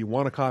if you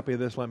want a copy of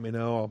this, let me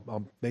know.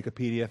 I'll make a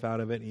PDF out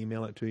of it and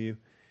email it to you.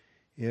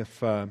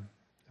 If I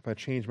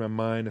change my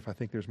mind, if I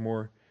think there's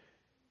more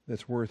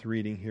that's worth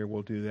reading here,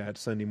 we'll do that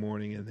Sunday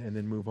morning and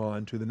then move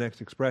on to the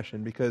next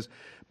expression, because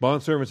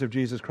bondservants of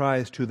Jesus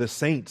Christ to the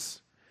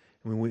saints,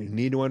 we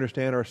need to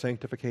understand our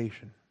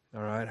sanctification,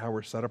 all right, how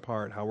we're set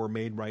apart, how we're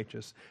made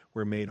righteous,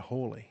 we're made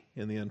holy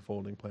in the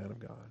unfolding plan of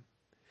God.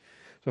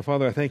 So,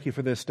 Father, I thank you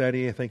for this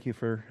study. I thank you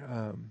for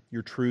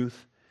your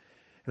truth.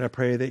 And I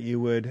pray that you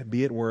would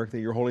be at work, that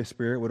your Holy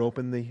Spirit would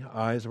open the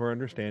eyes of our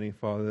understanding,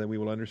 Father, that we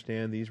will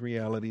understand these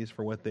realities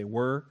for what they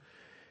were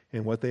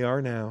and what they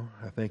are now.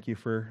 I thank you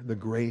for the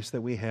grace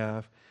that we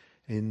have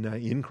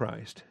in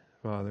Christ,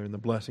 Father, and the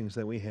blessings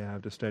that we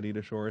have to study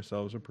to show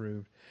ourselves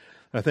approved.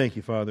 I thank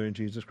you, Father, in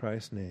Jesus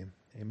Christ's name.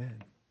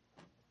 Amen.